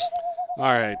sports. All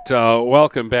right,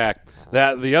 welcome back.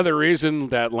 The other reason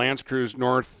that L'Anse Creuse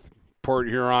North Port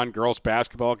Huron girls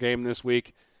basketball game this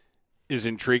week is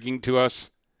intriguing to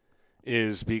us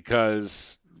is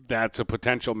because that's a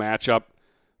potential matchup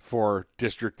for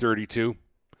District 32.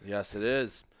 Yes, it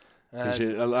is.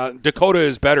 Dakota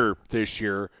is better this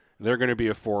year. They're going to be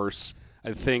a force.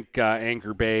 I think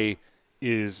Anchor Bay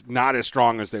is not as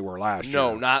strong as they were last year.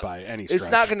 No, not by any stretch. It's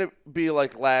not going to be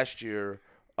like last year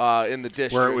in the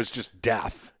district. Where it was just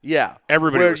death. Yeah.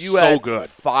 Everybody was so good.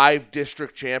 5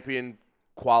 district champion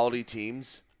quality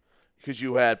teams because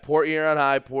you had Port Huron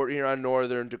High, Port Huron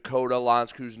Northern, Dakota,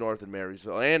 L'Anse Creuse North, and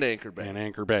Marysville, and Anchor Bay. And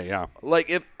Anchor Bay, yeah. Like,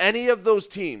 if any of those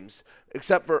teams,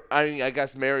 except for, I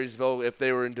guess Marysville, if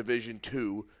they were in Division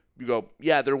 2, you go,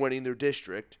 yeah, they're winning their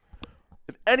district.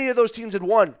 If any of those teams had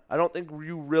won, I don't think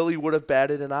you really would have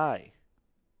batted an eye.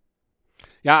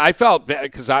 Yeah, I felt bad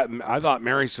because I thought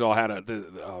Marysville had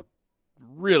a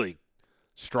really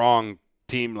strong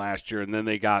team last year, and then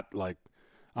they got, like,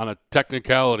 on a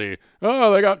technicality,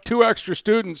 they got 2 extra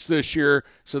students this year,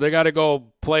 so they got to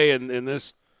go play in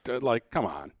this. Like, come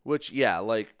on. Which, yeah,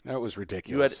 like. That was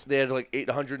ridiculous. They had like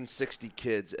 860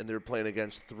 kids, and they're playing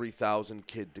against 3,000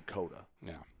 kid Dakota.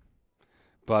 Yeah.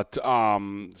 But,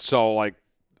 so, like,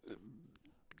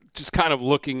 just kind of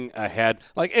looking ahead.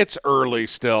 Like, it's early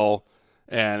still,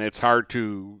 and it's hard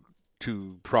to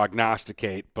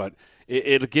prognosticate, but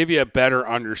it'll give you a better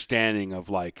understanding of,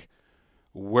 like,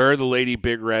 where the Lady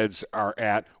Big Reds are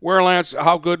at.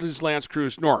 How good is L'Anse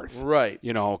Creuse North? Right.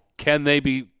 You know, can they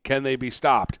be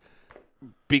stopped?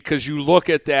 Because you look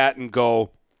at that and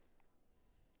go,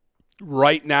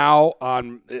 right now,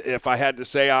 if I had to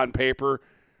say on paper,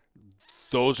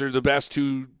 those are the best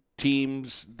 2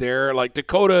 teams there. Like,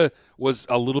 Dakota was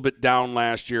a little bit down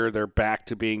last year. They're back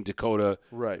to being Dakota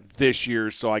this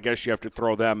year, so I guess you have to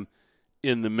throw them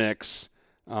in the mix.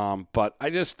 But I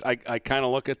kind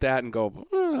of look at that and go,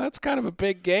 that's kind of a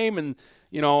big game. And,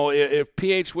 you know, if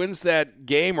PH wins that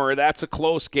game or that's a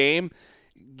close game,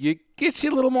 it gets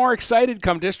you a little more excited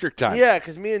come district time. Yeah,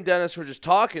 because me and Dennis were just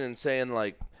talking and saying,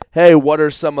 like, hey, what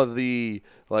are some of the,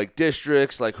 like,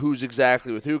 districts, like, who's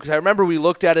exactly with who? Because I remember we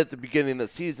looked at it at the beginning of the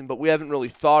season, but we haven't really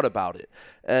thought about it.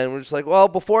 And we're just like, well,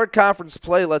 before conference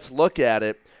play, let's look at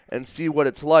it and see what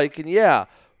it's like. And, yeah,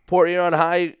 Port Huron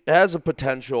High has a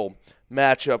potential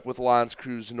matchup with L'Anse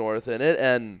Creuse North in it,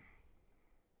 and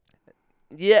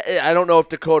Yeah, I don't know if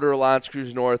Dakota or L'Anse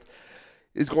Creuse North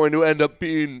is going to end up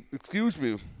being,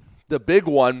 the big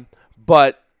one,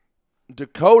 but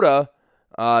Dakota,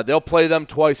 they'll play them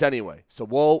twice anyway. So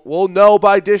we'll know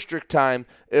by district time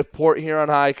if Port Huron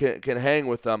High can hang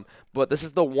with them. But this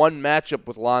is the one matchup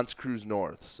with L'Anse Creuse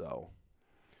North, so.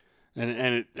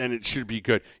 And it should be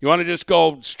good. You want to just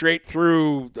go straight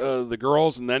through the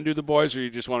girls and then do the boys, or you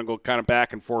just want to go kind of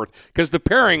back and forth? Because the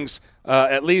pairings,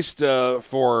 at least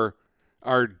for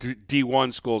our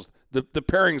D1 schools, the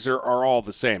pairings are all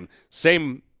the same.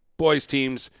 Same boys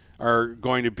teams are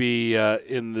going to be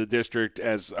in the district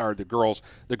as are the girls.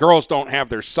 The girls don't have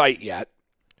their site yet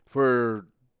for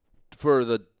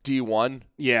the D1.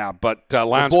 Yeah, but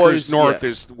L'Anse Creuse North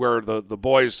is where the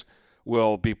boys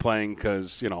will be playing,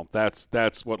 because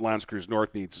that's what L'Anse Creuse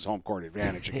North needs, is home court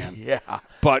advantage again. Yeah.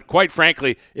 But quite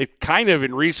frankly, it kind of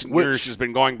in recent years has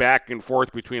been going back and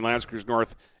forth between L'Anse Creuse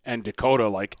North and Dakota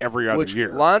like every other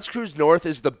year. L'Anse Creuse North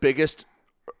is the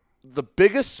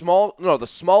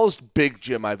smallest big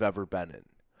gym I've ever been in.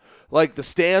 Like, the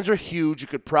stands are huge. You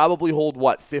could probably hold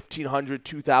 1,500,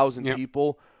 2,000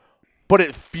 people. But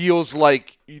it feels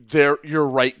like you're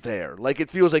right there. Like,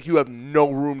 it feels like you have no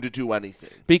room to do anything.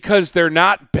 Because they're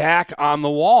not back on the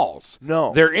walls.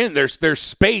 No. There's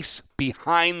space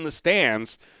behind the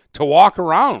stands to walk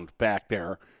around back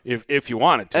there if you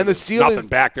wanted to. And the ceilings, nothing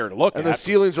back there to look at. And the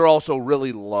ceilings are also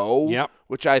really low,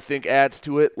 which I think adds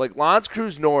to it. Like, L'Anse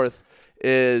Creuse North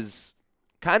is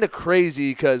kind of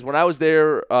crazy, because when I was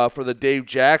there for the Dave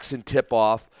Jackson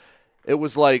tip-off, it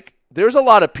was like, there's a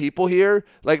lot of people here,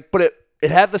 but it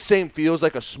had the same feels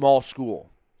like a small school,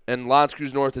 and L'Anse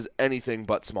Creuse North is anything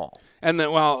but small. And then,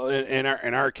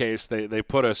 in our case, they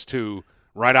put us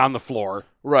right on the floor,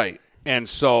 right? And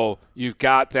so you've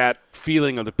got that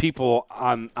feeling of the people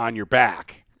on your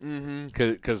back,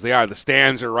 because the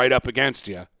stands are right up against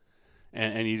you,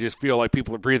 and you just feel like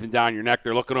people are breathing down your neck.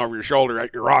 They're looking over your shoulder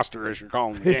at your roster as you're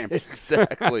calling the game.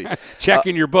 Exactly.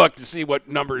 Checking your book to see what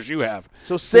numbers you have.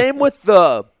 So same with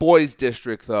the boys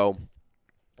district, though.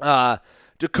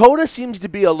 Dakota seems to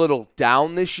be a little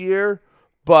down this year,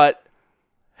 but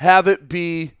have it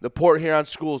be the Port Huron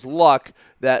School's luck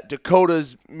that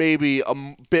Dakota's maybe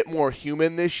a bit more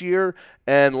human this year,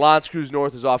 and L'Anse Creuse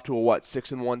North is off to a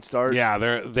 6-1 start. Yeah,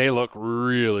 they look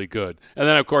really good. And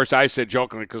then, of course, I said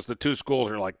jokingly, because the two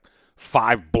schools are like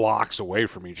 5 blocks away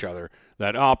from each other,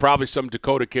 that probably some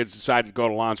Dakota kids decided to go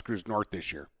to L'Anse Creuse North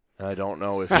this year. I don't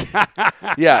know if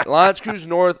yeah, L'Anse Creuse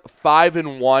North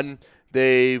 5-1.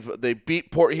 They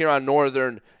beat Port Huron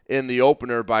Northern in the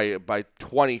opener by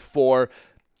 24.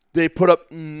 They put up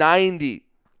 90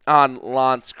 on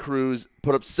L'Anse Creuse,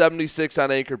 put up 76 on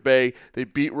Anchor Bay. They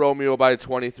beat Romeo by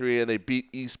 23, and they beat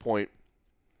East Point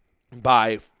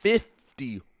by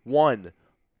 51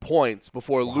 points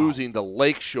before losing to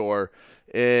Lakeshore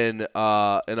in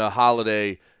a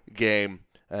holiday game.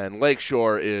 And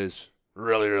Lakeshore is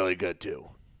really, really good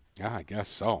too. Yeah, I guess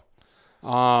so.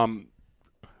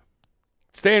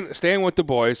 Staying with the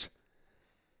boys,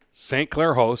 St.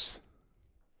 Clair hosts,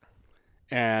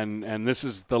 and this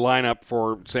is the lineup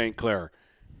for St. Clair: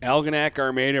 Algonac,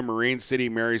 Armada, Marine City,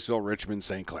 Marysville, Richmond,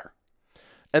 St. Clair.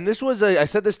 And this was I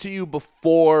said this to you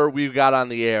before we got on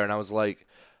the air, and I was like,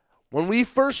 when we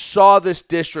first saw this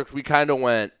district, we kind of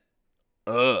went,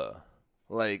 ugh.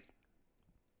 Like,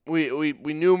 we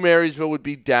knew Marysville would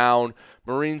be down.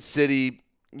 Marine City,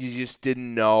 you just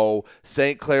didn't know.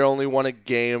 St. Clair only won a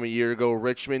game a year ago.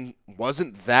 Richmond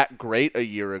wasn't that great a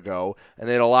year ago, and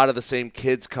they had a lot of the same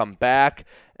kids come back.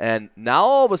 And now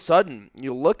all of a sudden,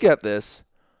 you look at this,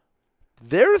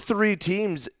 there are 3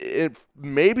 teams,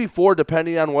 maybe 4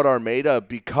 depending on what Armada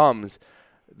becomes,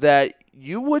 that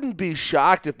you wouldn't be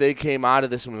shocked if they came out of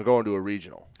this and were going to a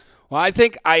regional. Well, I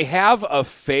think I have a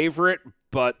favorite,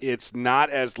 but it's not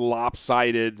as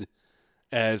lopsided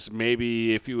as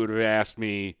maybe if you would have asked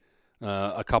me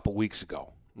a couple weeks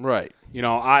ago. Right.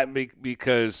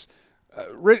 Because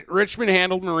Richmond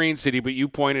handled Marine City, but you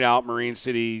pointed out Marine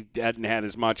City hadn't had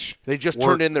as much. They just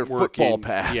turned in their football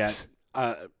pads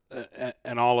yet,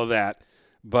 and all of that.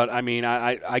 But, I mean,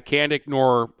 I can't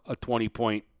ignore a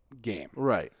 20-point game.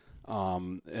 Right.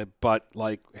 But,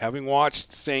 like, having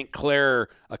watched St. Clair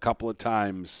a couple of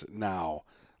times now,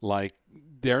 like,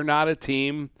 they're not a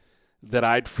team that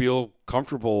I'd feel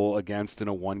comfortable against in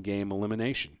a 1-game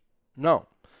elimination. No.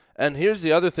 And here's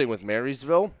the other thing with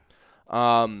Marysville.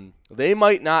 They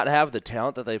might not have the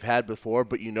talent that they've had before,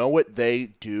 but you know what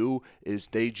they do is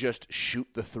they just shoot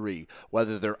the 3.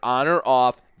 Whether they're on or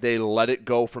off, they let it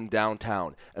go from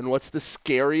downtown. And what's the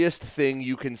scariest thing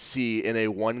you can see in a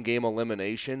 1-game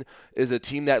elimination is a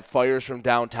team that fires from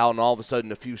downtown and all of a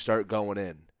sudden a few start going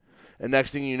in. And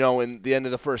next thing you know, in the end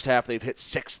of the first half, they've hit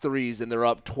 6 threes and they're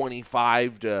up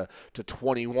 25 to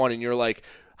 21. And you're like,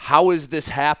 how is this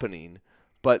happening?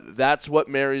 But that's what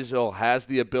Marysville has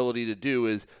the ability to do,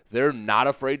 is they're not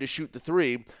afraid to shoot the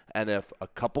three. And if a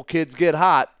couple kids get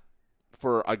hot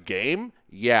for a game,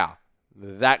 yeah,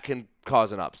 that can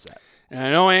cause an upset. And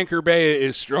I know Anchor Bay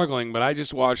is struggling, but I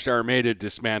just watched Armada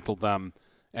dismantle them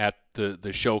at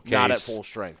the showcase. Not at full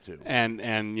strength, too.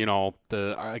 And you know,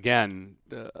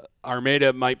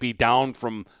 Armada might be down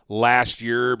from last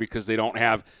year because they don't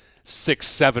have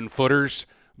 6-7 footers,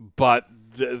 but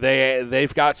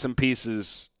they've got some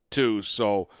pieces too.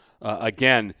 So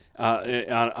on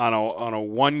a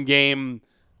one game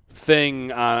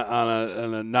thing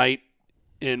on a night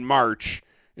in March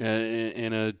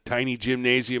in a tiny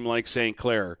gymnasium like St.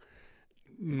 Clair,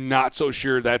 not so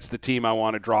sure that's the team I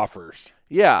want to draw first.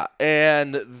 Yeah,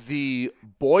 and the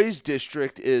girls'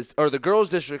 district is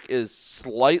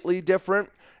slightly different.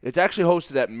 It's actually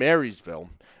hosted at Marysville.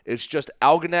 It's just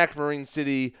Algonac, Marine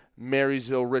City,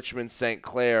 Marysville, Richmond, St.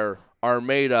 Clair,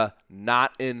 Armada,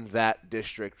 not in that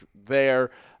district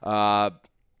there.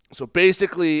 So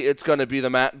basically, it's going to be the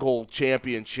Matt Gold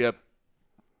Championship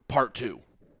Part 2.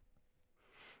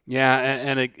 Yeah,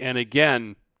 and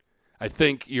again, I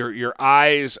think your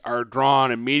eyes are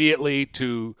drawn immediately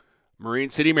to Marine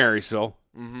City, Marysville.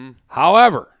 Mm-hmm.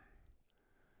 However,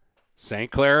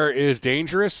 St. Clair is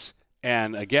dangerous,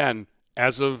 and again,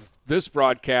 as of this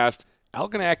broadcast,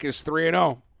 Algonac is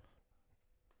 3-0.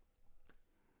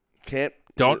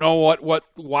 Don't know what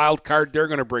wild card they're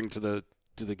going to bring to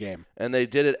the game. And they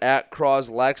did it at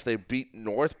Croslex. They beat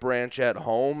North Branch at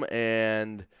home,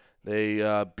 and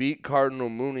they beat Cardinal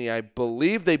Mooney. I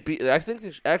believe they beat. I think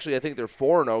they're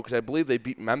 4-0 because I believe they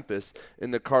beat Memphis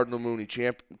in the Cardinal Mooney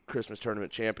Christmas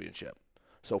Tournament Championship.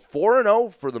 So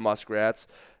 4-0 for the Muskrats,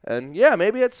 and yeah,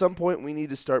 maybe at some point we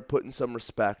need to start putting some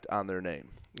respect on their name.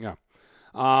 Yeah.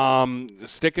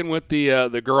 Sticking with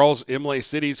the girls, Imlay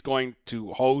City's going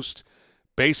to host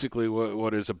basically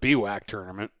what is a BWAC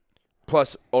tournament.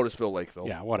 Plus Otisville Lakeville.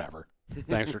 Yeah, whatever.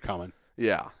 Thanks for coming.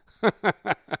 Yeah.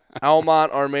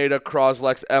 Almont, Armada,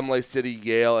 Croslex, Imlay City,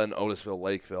 Yale, and Otisville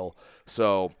Lakeville.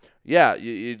 So, yeah,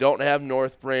 you don't have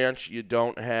North Branch, you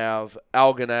don't have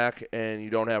Algonac, and you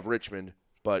don't have Richmond.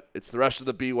 But it's the rest of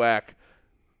the BWAC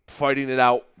fighting it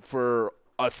out for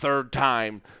a third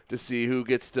time to see who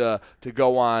gets to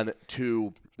go on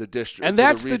to the district. And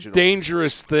that's the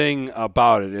dangerous thing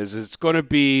about it, is it's going to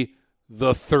be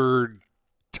the third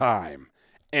time.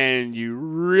 And you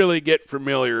really get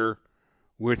familiar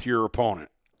with your opponent.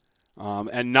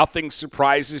 And nothing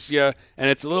surprises you.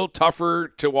 And it's a little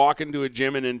tougher to walk into a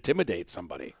gym and intimidate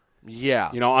somebody.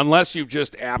 Yeah. Unless you've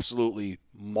just absolutely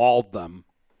mauled them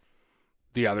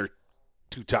the other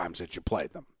 2 times that you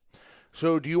played them.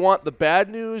 So do you want the bad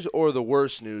news or the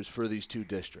worst news for these 2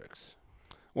 districts?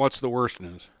 What's the worst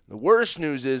news? The worst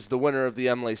news is the winner of the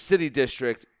Imlay City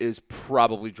district is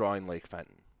probably drawing Lake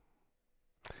Fenton.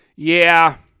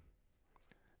 Yeah.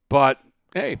 But,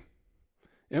 hey,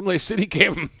 Imlay City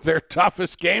gave them their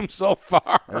toughest game so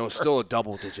far. And it was still a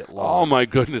double-digit loss. Oh, my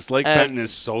goodness. Lake Fenton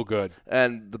is so good.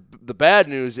 And the bad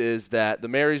news is that the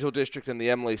Marysville district and the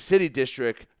Imlay City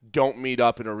district don't meet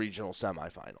up in a regional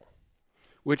semifinal.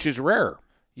 Which is rare.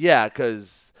 Yeah,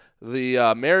 because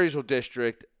the Marysville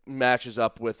district matches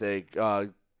up with a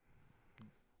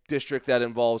district that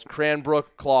involves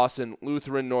Cranbrook, Clawson,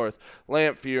 Lutheran North,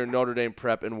 Lamphere, Notre Dame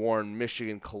Prep, and Warren,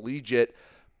 Michigan Collegiate.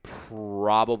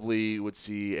 Probably would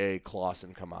see a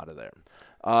Clawson come out of there.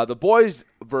 The boys'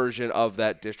 version of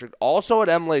that district, also at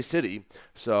Imlay City.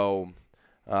 So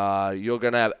you're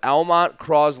going to have Almont,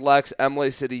 Croslex,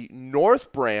 Imlay City,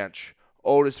 North Branch,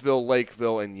 Otisville,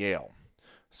 Lakeville, and Yale.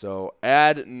 So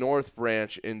add North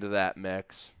Branch into that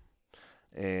mix.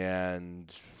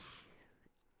 And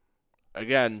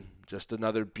again, just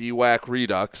another BWAC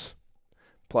redux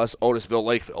plus Otisville,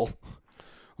 Lakeville.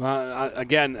 Well,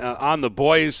 again, on the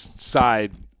boys'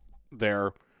 side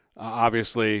there,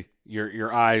 obviously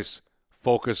your eyes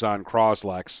focus on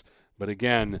Croslex. But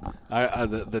again,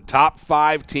 the top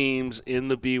 5 teams in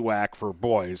the BWAC for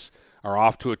boys are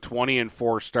off to a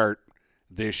 20-4 start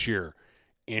this year.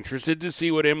 Interested to see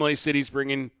what Imlay City's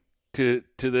bringing to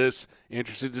this.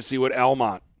 Interested to see what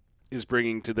Almont is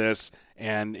bringing to this.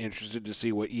 And interested to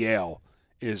see what Yale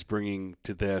is bringing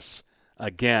to this.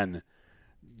 Again,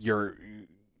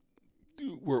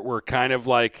 we're kind of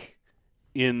like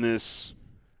in this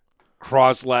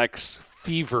Croslex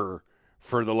fever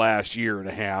for the last year and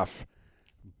a half.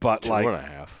 But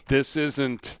 2.5. This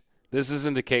isn't This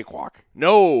isn't a cakewalk.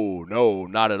 No,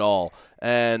 not at all.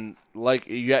 And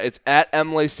it's at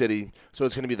Emley City, so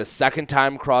it's going to be the second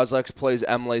time Croslex plays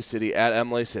Emley City at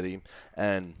Emley City.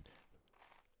 And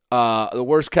the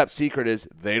worst kept secret is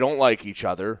they don't like each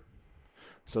other.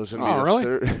 So it's going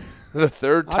to be the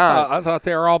third time. I thought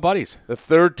they were all buddies. The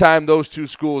third time those two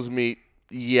schools meet,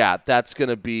 yeah, that's going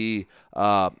to be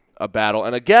a battle.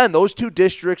 And again, those two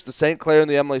districts, the St. Clair and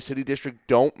the Emley City district,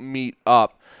 don't meet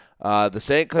up. The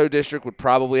St. Clair district would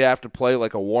probably have to play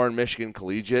like a Warren, Michigan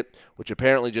Collegiate, which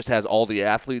apparently just has all the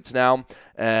athletes now.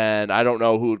 And I don't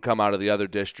know who would come out of the other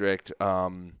district.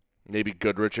 Maybe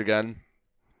Goodrich again.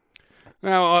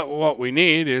 Now, what we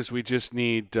need is we just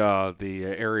need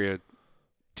the area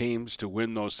teams to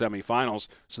win those semifinals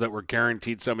so that we're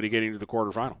guaranteed somebody getting to the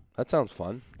quarterfinal. That sounds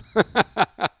fun.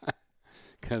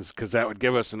 Because that would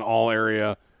give us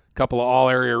couple of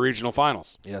all-area regional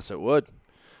finals. Yes, it would.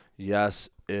 Yes,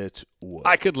 it would.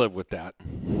 I could live with that.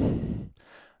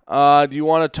 Do you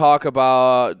want to talk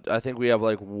about, I think we have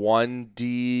like one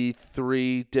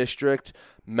D3 district,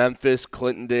 Memphis,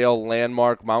 Clintondale,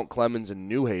 Landmark, Mount Clemens, and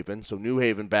New Haven. So New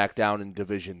Haven back down in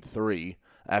Division 3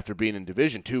 after being in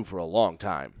Division 2 for a long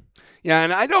time. Yeah,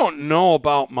 and I don't know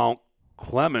about Mount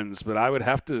Clemens, but I would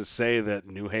have to say that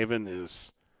New Haven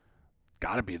is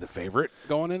got to be the favorite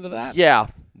going into that. Yeah,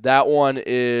 that one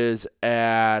is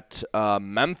at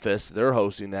Memphis. They're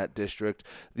hosting that district.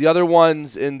 The other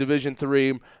ones in Division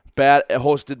 3,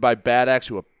 hosted by Bad Axe,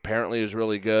 who apparently is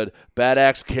really good. Bad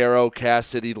Axe, Caro, Cass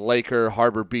City, Laker,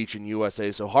 Harbor Beach, and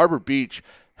USA. So Harbor Beach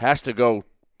has to go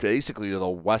basically to the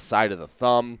west side of the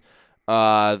thumb.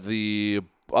 The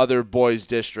other boys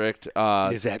district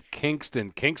is at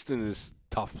Kingston. Kingston is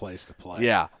a tough place to play.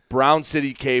 Yeah. Brown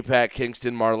City, K-Pac,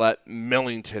 Kingston, Marlette,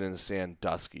 Millington, and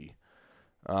Sandusky.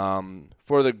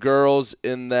 For the girls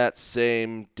in that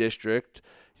same district,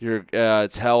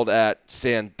 it's held at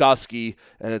Sandusky,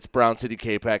 and it's Brown City,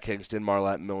 K-Pac, Kingston,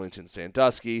 Marlette, Millington,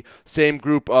 Sandusky. Same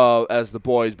group as the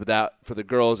boys, but that for the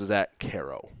girls is at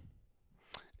Caro.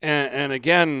 And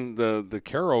again, the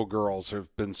Caro girls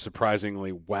have been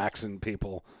surprisingly waxing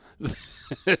people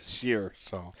this year.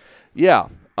 So yeah.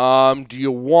 Do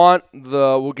you want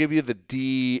we'll give you the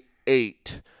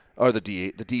D8 or the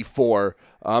D4.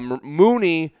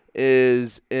 Mooney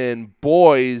is in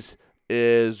boys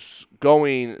is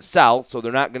going south, so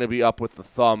they're not going to be up with the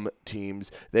thumb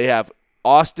teams. They have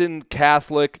Austin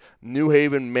Catholic, New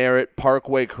Haven Merit,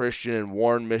 Parkway Christian, and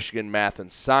Warren Michigan Math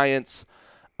and Science.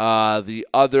 The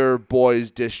other boys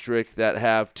district that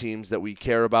have teams that we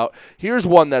care about. Here's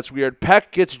one that's weird.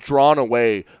 Peck gets drawn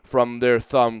away from their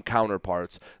thumb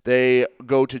counterparts. They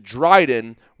go to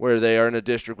Dryden, where they are in a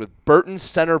district with Burton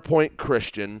Centerpoint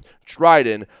Christian,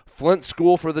 Dryden, Flint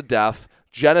School for the Deaf,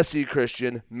 Genesee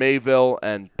Christian, Mayville,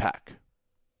 and Peck.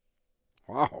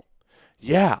 Wow.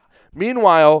 Yeah.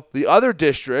 Meanwhile, the other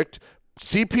district,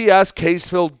 CPS,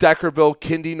 Caseville, Deckerville,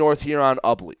 Kindy, North Huron,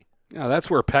 Ubley. Yeah, that's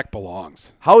where Peck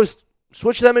belongs.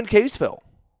 Switch them in Caseville?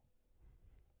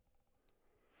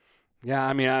 Yeah,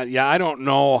 I mean, I don't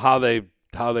know how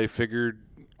they figured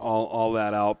all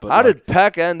that out. But how did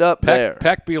Peck end up there?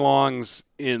 Peck belongs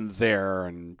in there,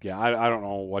 and yeah, I don't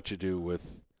know what you do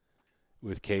with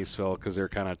Caseville because they're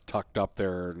kind of tucked up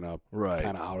there in a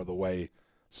kind of out of the way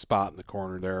spot in the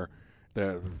corner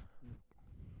there.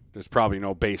 There's probably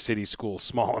no Bay City school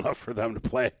small enough for them to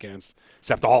play against,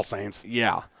 except All Saints.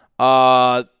 Yeah.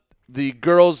 The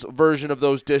girls' version of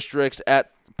those districts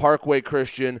at Parkway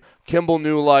Christian, Kimball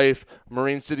New Life,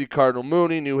 Marine City Cardinal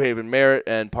Mooney, New Haven Merit,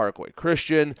 and Parkway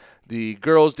Christian. The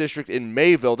girls' district in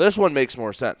Mayville, this one makes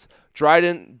more sense.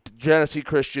 Dryden, Genesee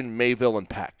Christian, Mayville, and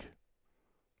Peck.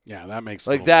 Yeah, that makes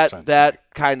like that. That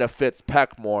kind of fits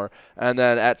Peck more. And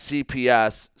then at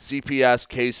CPS,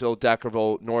 Caseville,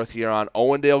 Deckerville, North Huron,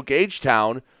 Owendale,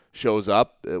 Gagetown shows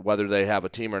up. Whether they have a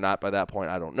team or not by that point,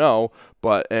 I don't know.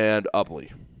 And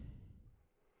Ubley.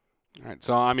 All right,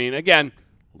 so I mean, again,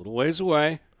 a little ways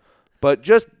away. But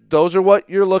just those are what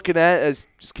you're looking at.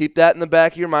 Just keep that in the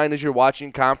back of your mind as you're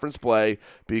watching conference play,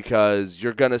 because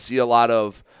you're going to see a lot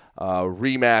of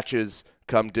rematches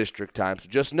come district time. So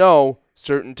just know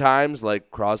certain times like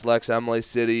Croslex, Emley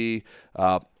City,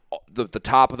 the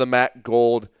top of the MAC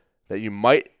Gold, that you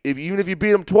might, even if you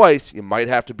beat them twice, you might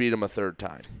have to beat them a third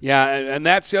time. Yeah, and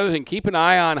that's the other thing. Keep an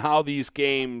eye on how these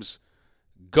games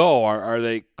go. Are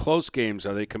they close games?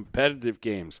 Are they competitive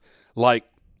games? Like,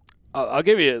 I'll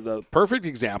give you the perfect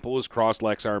example is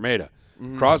Croslex Armada.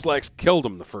 Croslex killed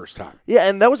them the first time. Yeah,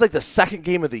 and that was like the second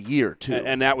game of the year, too.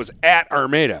 And that was at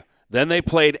Armada. Then they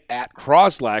played at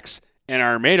Croslex, and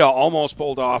Armada almost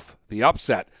pulled off the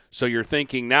upset. So you're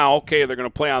thinking now, okay, they're going to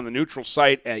play on the neutral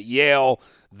site at Yale.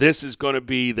 This is going to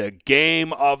be the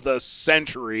game of the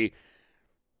century.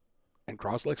 And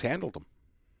Croslex handled them.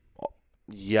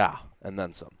 Yeah, and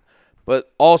then some.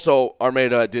 But also,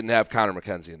 Armada didn't have Connor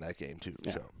McKenzie in that game, too.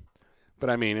 Yeah. So. But,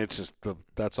 I mean, it's just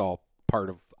that's all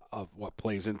part of what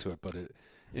plays into it. But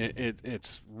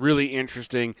it's really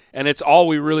interesting, and it's all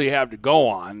we really have to go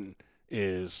on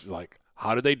is, like,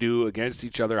 how did they do against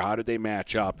each other? How did they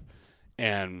match up?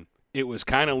 And it was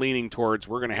kind of leaning towards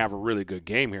we're going to have a really good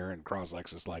game here, and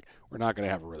Croslex is like, we're not going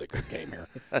to have a really good game here.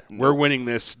 No. We're winning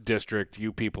this district.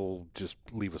 You people just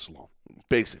leave us alone.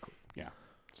 Basically. Yeah.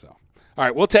 So, all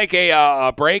right, we'll take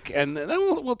a break, and then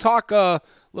we'll talk a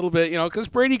little bit, because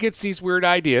Brady gets these weird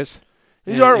ideas.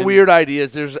 These aren't weird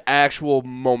ideas. There's actual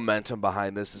momentum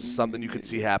behind this. This is something you could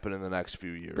see happen in the next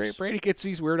few years. Brady gets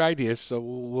these weird ideas, so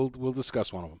we'll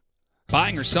discuss one of them.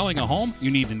 Buying or selling a home?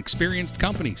 You need an experienced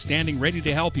company standing ready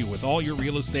to help you with all your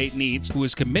real estate needs, who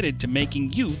is committed to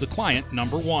making you the client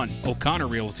number one. O'Connor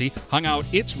Realty hung out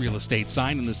its real estate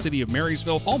sign in the city of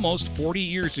Marysville almost 40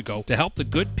 years ago to help the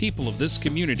good people of this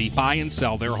community buy and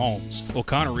sell their homes.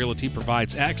 O'Connor Realty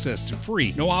provides access to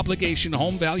free, no-obligation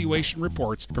home valuation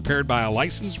reports prepared by a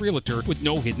licensed realtor with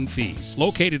no hidden fees.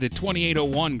 Located at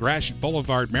 2801 Gratiot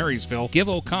Boulevard, Marysville, give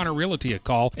O'Connor Realty a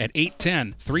call at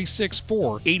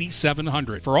 810-364-8700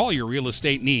 for all your real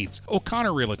estate needs.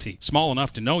 O'Connor Realty, small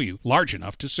enough to know you, large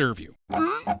enough to serve you.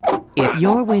 If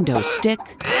your windows stick,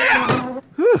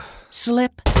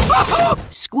 slip,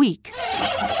 squeak,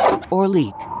 or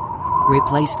leak,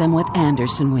 replace them with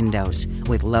Andersen Windows.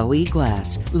 With low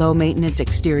E-glass, low-maintenance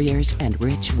exteriors, and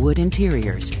rich wood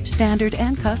interiors, standard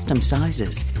and custom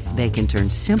sizes, they can turn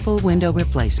simple window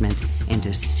replacement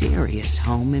into serious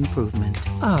home improvement.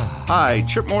 Hi,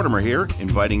 Chip Mortimer here,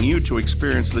 inviting you to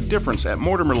experience the difference at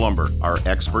Mortimer Lumber. Our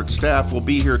expert staff will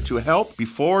be here to help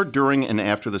before, during, and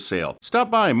after the sale.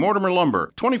 Stop by Mortimer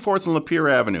Lumber, 24th and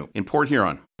Lapeer Avenue in Port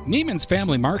Huron. Neiman's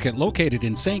Family Market, located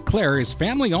in St. Clair, is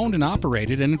family-owned and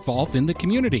operated and involved in the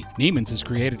community. Neiman's has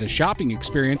created a shopping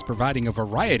experience providing a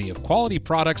variety of quality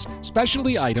products,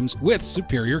 specialty items with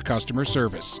superior customer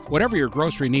service. Whatever your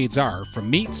grocery needs are, from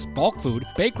meats, bulk food,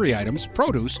 bakery items,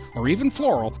 produce, or even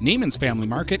floral, Neiman's Family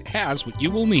Market has what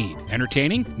you will need.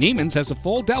 Entertaining? Neiman's has a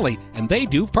full deli, and they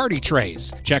do party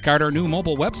trays. Check out our new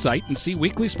mobile website and see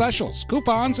weekly specials,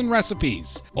 coupons, and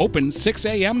recipes. Open 6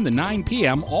 a.m. to 9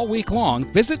 p.m. all week long.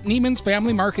 Visit Neiman's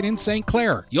Family Market in St.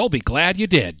 Clair. You'll be glad you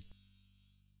did.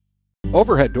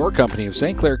 Overhead Door Company of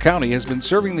St. Clair County has been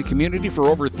serving the community for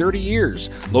over 30 years.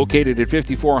 Located at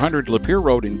 5400 Lapeer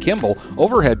Road in Kimball,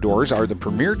 Overhead Doors are the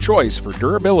premier choice for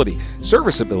durability,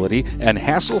 serviceability, and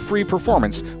hassle-free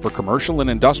performance for commercial and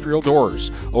industrial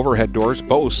doors. Overhead Doors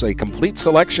boasts a complete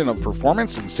selection of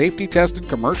performance and safety-tested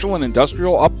commercial and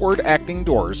industrial upward-acting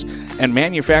doors and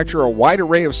manufacture a wide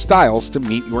array of styles to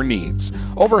meet your needs.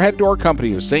 Overhead Door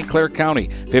Company of St. Clair County,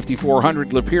 5400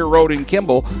 Lapeer Road in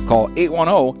Kimball. Call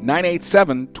 810-987-2185.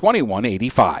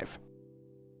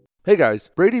 Hey guys,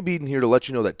 Brady Beaton here to let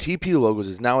you know that TP Logos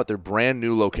is now at their brand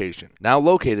new location. Now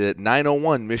located at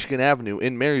 901 Michigan Avenue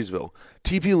in Marysville,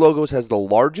 TP Logos has the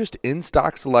largest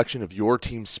in-stock selection of your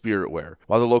team's spirit wear.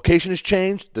 While the location has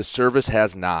changed, the service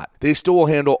has not. They still will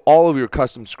handle all of your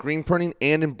custom screen printing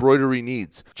and embroidery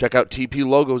needs. Check out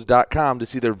tplogos.com to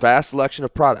see their vast selection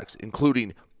of products,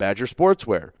 including Badger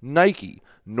Sportswear, Nike,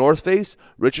 North Face,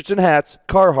 Richardson hats,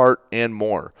 Carhartt, and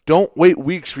more. Don't wait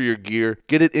weeks for your gear.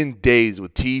 Get it in days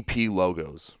with TP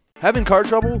Logos. Having car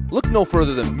trouble? Look no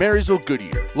further than Marysville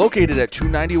Goodyear. Located at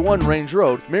 291 Range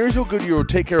Road, Marysville Goodyear will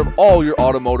take care of all your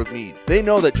automotive needs. They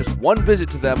know that just one visit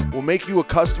to them will make you a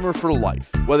customer for life.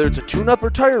 Whether it's a tune-up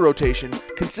or tire rotation,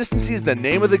 consistency is the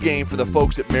name of the game for the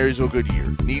folks at Marysville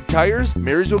Goodyear. Need tires?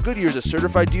 Marysville Goodyear is a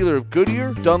certified dealer of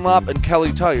Goodyear, Dunlop, and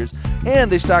Kelly tires,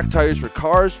 and they stock tires for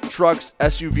cars, trucks,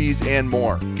 SUVs, and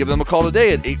more. Give them a call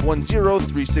today at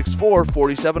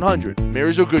 810-364-4700.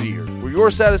 Marysville Goodyear, where your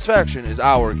satisfaction is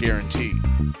our guarantee.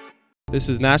 This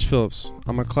is Nash Phillips.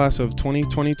 I'm a class of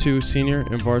 2022 senior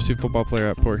and varsity football player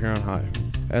at Port Huron High.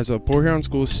 As a Port Huron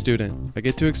Schools student, I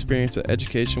get to experience an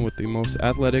education with the most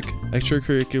athletic,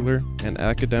 extracurricular, and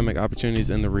academic opportunities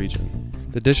in the region.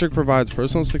 The district provides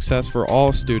personal success for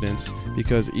all students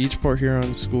because each Port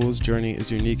Huron Schools journey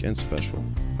is unique and special.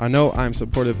 I know I am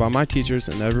supported by my teachers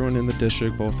and everyone in the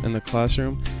district, both in the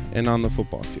classroom and on the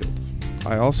football field.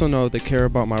 I also know they care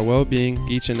about my well-being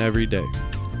each and every day.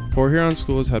 Port Huron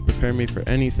Schools had prepared me for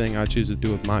anything I choose to do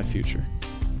with my future.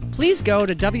 Please go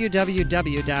to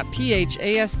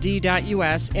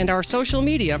www.phasd.us and our social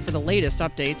media for the latest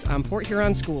updates on Port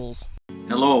Huron Schools.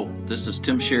 Hello, this is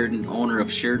Tim Sheridan, owner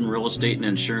of Sheridan Real Estate and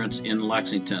Insurance in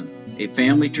Lexington, a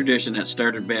family tradition that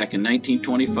started back in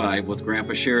 1925 with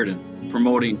Grandpa Sheridan.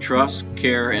 Promoting trust,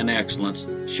 care, and excellence,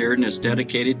 Sheridan is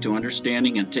dedicated to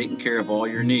understanding and taking care of all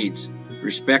your needs.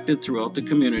 Respected throughout the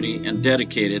community and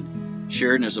dedicated,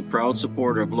 Sheridan is a proud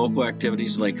supporter of local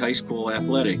activities like high school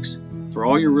athletics. For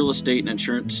all your real estate and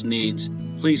insurance needs,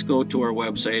 please go to our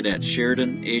website at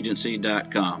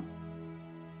SheridanAgency.com.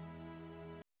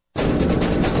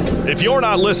 If you're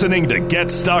not listening to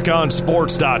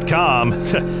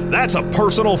GetStuckOnSports.com, that's a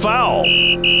personal foul.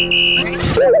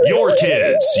 Your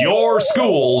kids, your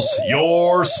schools,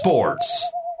 your sports.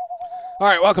 All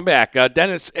right, welcome back.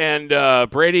 Dennis and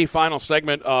Brady, final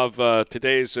segment of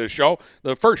today's show,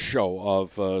 the first show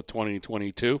of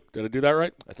 2022. Did I do that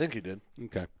right? I think you did.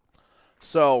 Okay.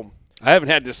 So I haven't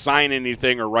had to sign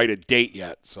anything or write a date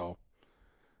yet, so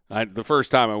the first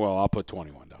time I will, I'll put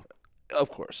 21 down. Of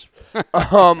course.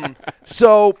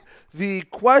 So the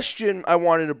question I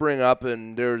wanted to bring up,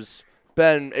 and there's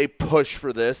been a push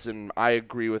for this, and I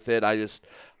agree with it. I just,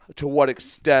 to what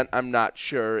extent, I'm not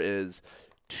sure, is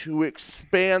to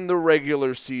expand the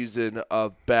regular season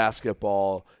of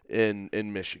basketball in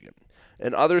Michigan.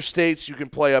 In other states, you can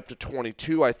play up to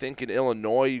 22. I think in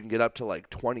Illinois, you can get up to like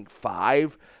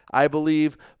 25, I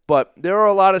believe. But there are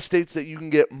a lot of states that you can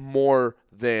get more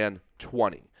than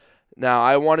 20. Now,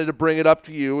 I wanted to bring it up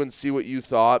to you and see what you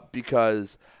thought,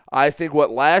 because I think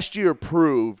what last year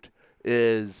proved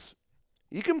is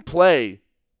you can play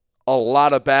a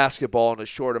lot of basketball in a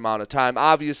short amount of time.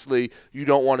 Obviously, you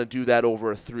don't want to do that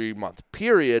over a 3-month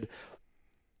period,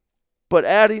 but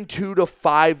adding 2 to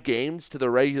 5 games to the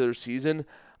regular season,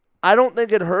 I don't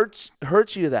think it hurts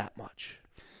you that much.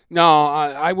 No,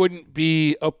 I wouldn't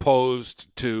be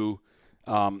opposed to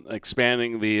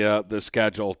expanding the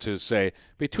schedule to, say,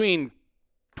 between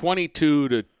 22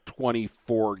 to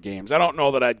 24 games. I don't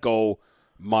know that I'd go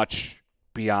much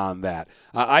beyond that.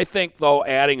 I think, though,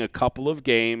 adding a couple of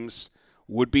games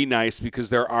would be nice, because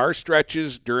there are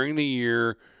stretches during the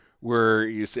year where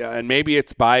you see, and maybe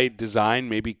it's by design,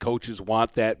 maybe coaches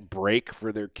want that break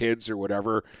for their kids or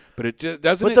whatever, but it just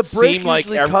doesn't. But the break seem like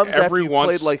comes after you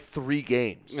everyone's played like 3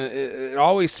 games. It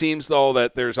always seems, though,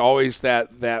 that there's always that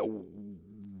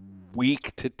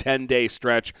week to 10-day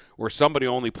stretch where somebody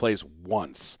only plays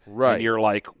once. Right. And you're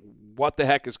like, what the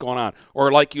heck is going on?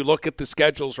 Or like you look at the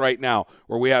schedules right now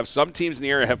where we have some teams in the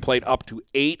area have played up to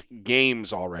 8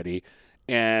 games already,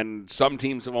 and some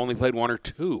teams have only played 1 or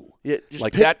 2. Yeah,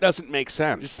 that doesn't make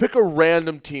sense. Just pick a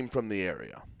random team from the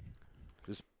area.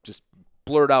 Just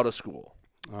blurt out a school.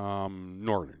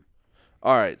 Northern.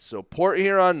 All right, so Port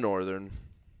Huron Northern.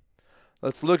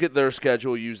 Let's look at their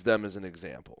schedule, use them as an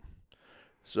example.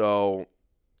 So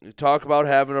you talk about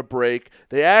having a break.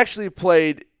 They actually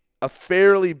played a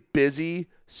fairly busy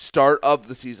start of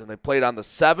the season. They played on the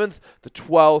 7th, the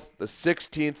 12th, the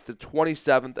 16th, the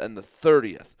 27th, and the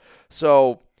 30th.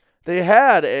 So they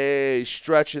had a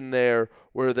stretch in there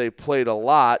where they played a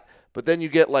lot, but then you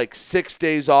get like 6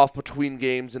 days off between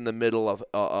games in the middle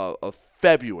of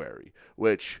February,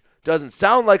 which doesn't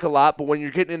sound like a lot, but when you're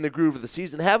getting in the groove of the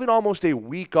season, having almost a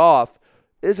week off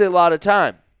is a lot of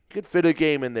time. You could fit a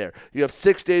game in there. You have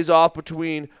 6 days off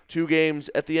between 2 games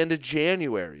at the end of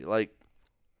January. Like,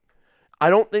 I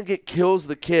don't think it kills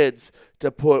the kids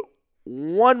to put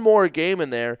one more game in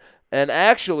there. And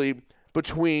actually,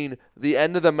 between the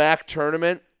end of the MAC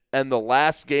tournament and the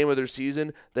last game of their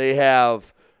season, they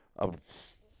have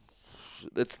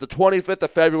it's the 25th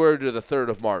of February to the 3rd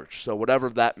of March. So whatever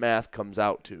that math comes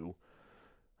out to,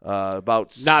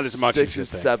 about not as much 6 as you or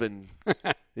 7.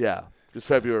 Yeah. Because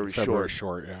February's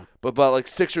short, yeah. But about like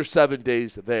 6 or 7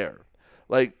 days there.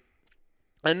 Like,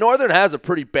 and Northern has a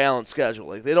pretty balanced schedule.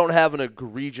 Like, they don't have an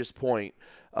egregious point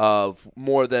of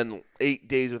more than 8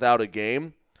 days without a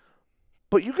game.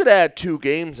 But you could add 2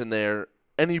 games in there,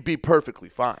 and you'd be perfectly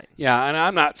fine. Yeah, and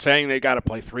I'm not saying they got to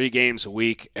play 3 games a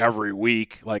week every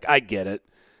week. Like, I get it.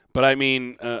 But, I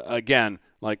mean, again,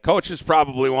 like, coaches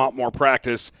probably want more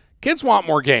practice. Kids want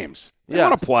more games. They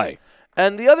want to play.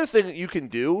 And the other thing that you can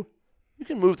do, you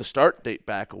can move the start date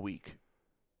back a week.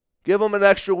 Give them an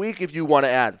extra week if you want to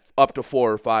add up to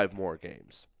 4 or 5 more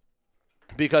games.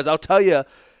 Because I'll tell you,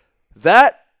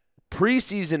 that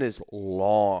preseason is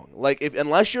long. Like,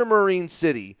 unless you're Marine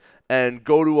City and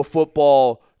go to a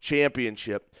football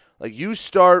championship, like, you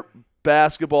start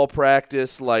basketball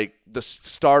practice like the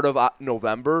start of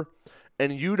November,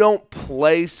 and you don't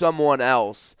play someone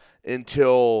else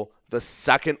until the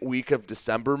second week of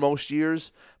December most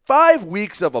years. 5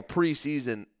 weeks of a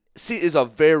preseason is a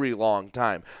very long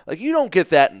time. Like, you don't get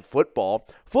that in football.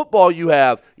 Football, you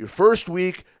have your first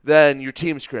week, then your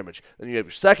team scrimmage. Then you have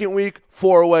your second week,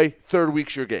 4 away, third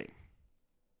week's your game.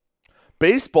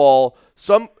 Baseball,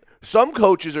 some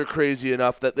coaches are crazy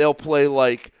enough that they'll play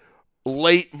like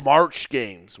late March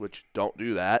games, which don't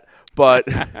do that. But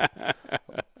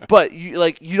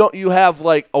you have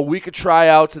like a week of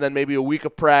tryouts and then maybe a week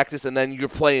of practice and then you're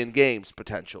playing games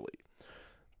potentially.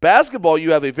 Basketball,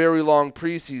 you have a very long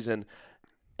preseason,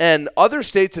 and other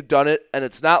states have done it, and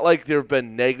it's not like there have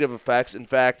been negative effects. In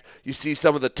fact, you see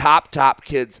some of the top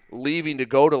kids leaving to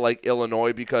go to like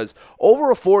Illinois because over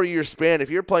a 4-year span,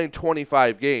 if you're playing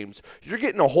 25 games, you're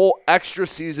getting a whole extra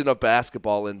season of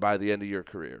basketball in by the end of your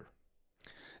career.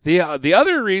 The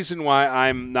other reason why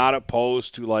I'm not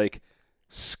opposed to like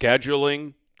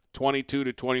scheduling 22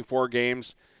 to 24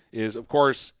 games is, of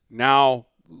course, now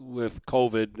with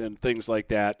COVID and things like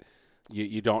that,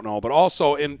 you don't know. But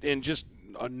also in just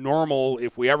a normal,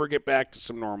 if we ever get back to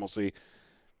some normalcy,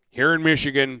 here in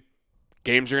Michigan,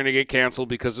 games are going to get canceled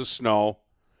because of snow.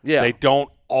 Yeah. They don't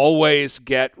always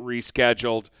get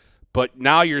rescheduled. But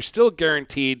now you're still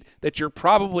guaranteed that you're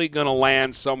probably going to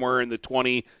land somewhere in the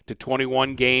 20 to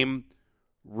 21 game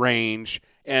range.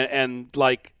 And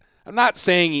like, I'm not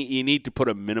saying you need to put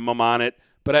a minimum on it,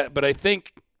 but I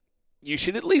think you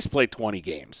should at least play 20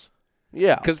 games.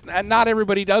 Yeah. Because not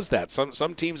everybody does that.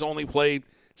 Some teams only play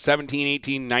 17,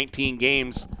 18, 19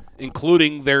 games,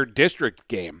 including their district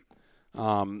game.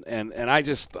 And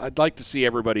I'd like to see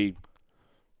everybody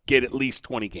get at least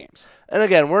 20 games. And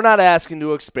again, we're not asking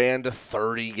to expand to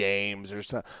 30 games or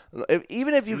something.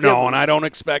 Even if you and I don't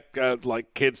expect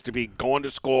like kids to be going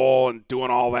to school and doing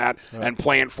all that and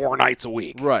playing 4 nights a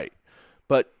week. Right.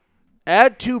 But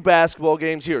add 2 basketball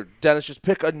games here. Dennis, just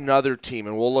pick another team,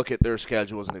 and we'll look at their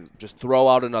schedules and just throw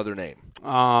out another name.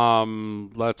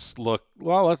 Let's look.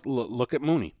 Well, let's look at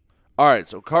Mooney. All right,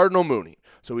 so Cardinal Mooney.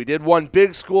 So we did one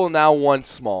big school, now one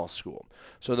small school.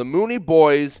 So the Mooney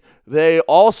boys, they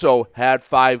also had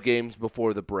 5 games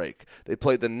before the break. They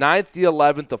played the 9th, the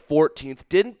 11th, the 14th.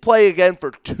 Didn't play again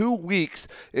for 2 weeks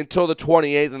until the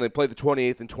 28th, and they played the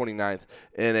 28th and 29th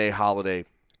in a holiday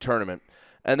tournament.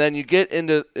 And then you get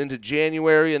into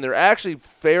January, and they're actually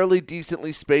fairly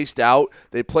decently spaced out.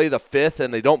 They play the 5th,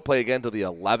 and they don't play again until the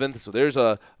 11th. So there's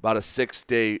about a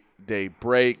 6-day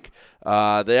break.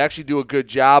 They actually do a good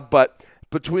job, but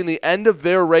between the end of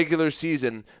their regular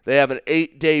season, they have an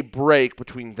 8-day break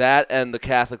between that and the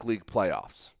Catholic League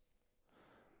playoffs.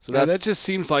 So that just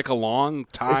seems like a long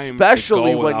time.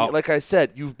 Especially to go when, without... like I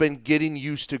said, you've been getting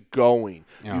used to going.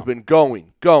 Yeah. You've been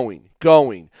going.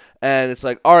 And it's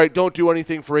like, all right, don't do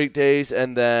anything for 8 days,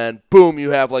 and then, boom,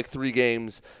 you have like 3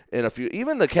 games in a few.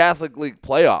 Even the Catholic League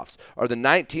playoffs are the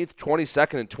 19th,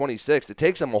 22nd, and 26th. It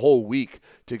takes them a whole week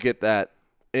to get that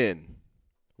in,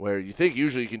 where you think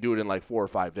usually you can do it in like 4 or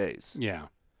 5 days. Yeah.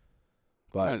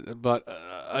 But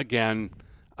again,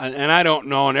 and I don't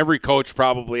know, and every coach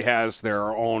probably has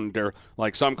their own,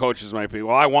 like some coaches might be,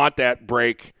 well, I want that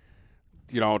break,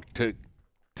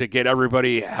 to get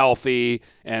everybody healthy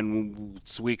and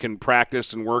so we can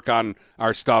practice and work on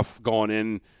our stuff going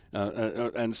in.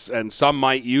 And some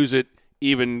might use it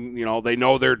even, they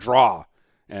know their draw,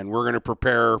 and we're going to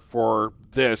prepare for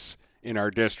this in our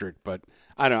district. But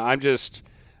I don't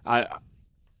know.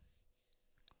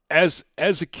 As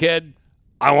a kid,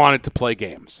 I wanted to play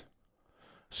games.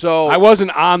 So I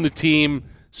wasn't on the team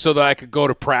so that I could go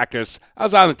to practice. I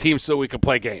was on the team so we could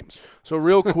play games. So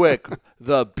real quick,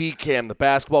 the BCAM, the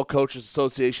Basketball Coaches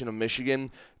Association of Michigan,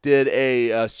 did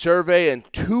a survey, and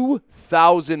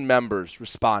 2,000 members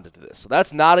responded to this. So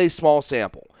that's not a small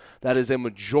sample. That is a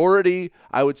majority,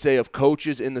 I would say, of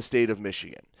coaches in the state of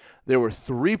Michigan. There were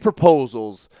 3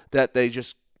 proposals that they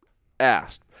just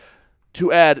asked.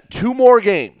 To add 2 more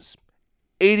games,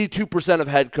 82% of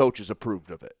head coaches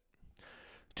approved of it.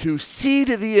 To seed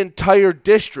the entire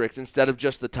district instead of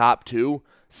just the top 2,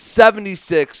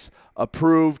 76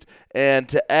 approved. And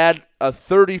to add a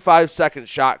 35-second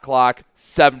shot clock,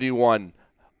 71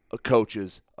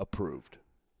 coaches approved.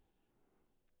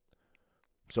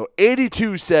 So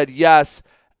 82 said yes,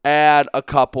 add a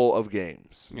couple of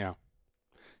games. Yeah.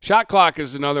 Shot clock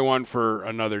is another one for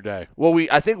another day. Well,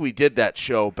 I think we did that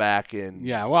show back in...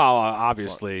 Yeah, well,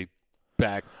 obviously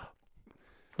back...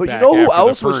 But you know who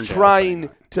else was trying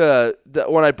to,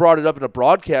 when I brought it up in a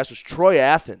broadcast, was Troy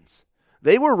Athens.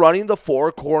 They were running the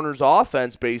 4 corners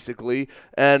offense, basically,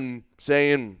 and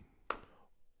saying,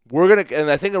 we're going to, and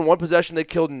I think in one possession they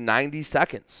killed 90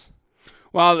 seconds.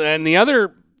 Well, and the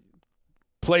other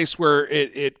place where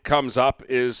it comes up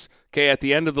is, at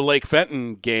the end of the Lake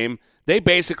Fenton game, they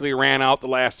basically ran out the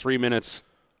last 3 minutes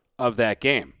of that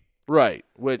game. Right.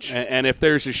 Which and if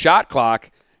there's a shot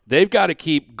clock, they've got to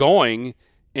keep going,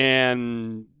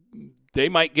 and they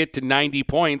might get to 90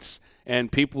 points,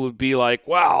 and people would be like,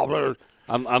 "Well,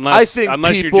 unless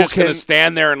you're just going to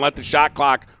stand there and let the shot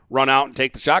clock run out and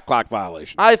take the shot clock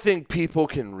violation." I think people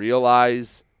can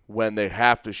realize when they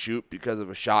have to shoot because of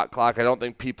a shot clock. I don't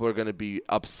think people are going to be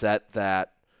upset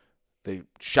that they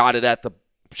shot it at the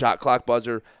shot clock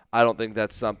buzzer. I don't think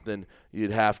that's something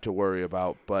you'd have to worry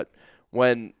about. But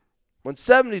when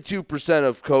 72%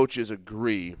 of coaches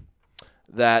agree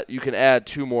that you can add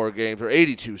 2 more games, or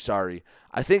 82, sorry,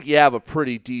 I think you have a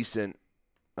pretty decent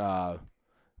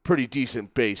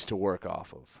base to work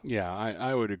off of. Yeah,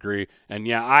 I would agree. And,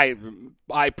 yeah,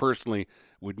 I personally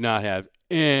would not have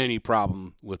any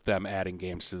problem with them adding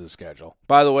games to the schedule.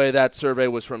 By the way, that survey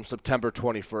was from September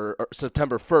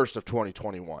 1st of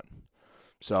 2021.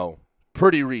 So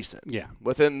pretty recent. Yeah.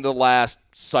 Within the last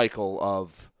cycle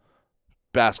of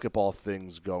basketball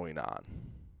things going on.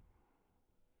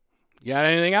 You got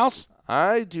anything else?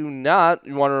 I do not.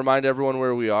 You want to remind everyone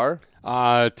where we are?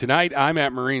 Tonight I'm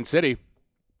at Marine City.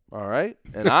 All right.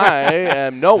 And I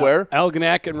am nowhere.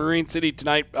 Algonac and Marine City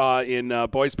tonight in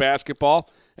boys basketball,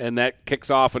 and that kicks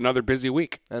off another busy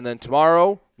week. And then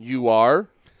tomorrow you are?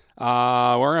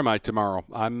 Where am I tomorrow?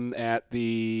 I'm at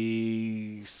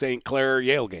the St. Clair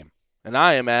Yale game. And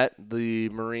I am at the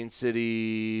Marine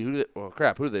City. Who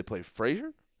do they play?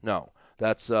 Fraser? No,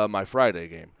 that's my Friday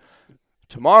game.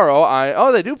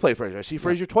 Tomorrow, they do play Fraser. I see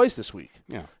Fraser twice this week.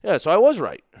 Yeah. Yeah, so I was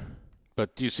right.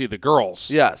 But you see the girls.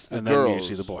 Yes, and girls. then you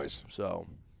see the boys. So,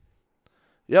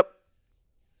 yep.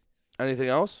 Anything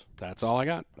else? That's all I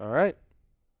got. All right.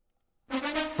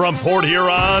 From Port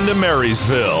Huron to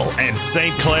Marysville and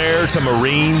St. Clair to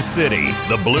Marine City,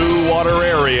 the Blue Water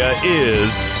area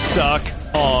is Stuck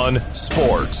on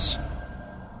Sports.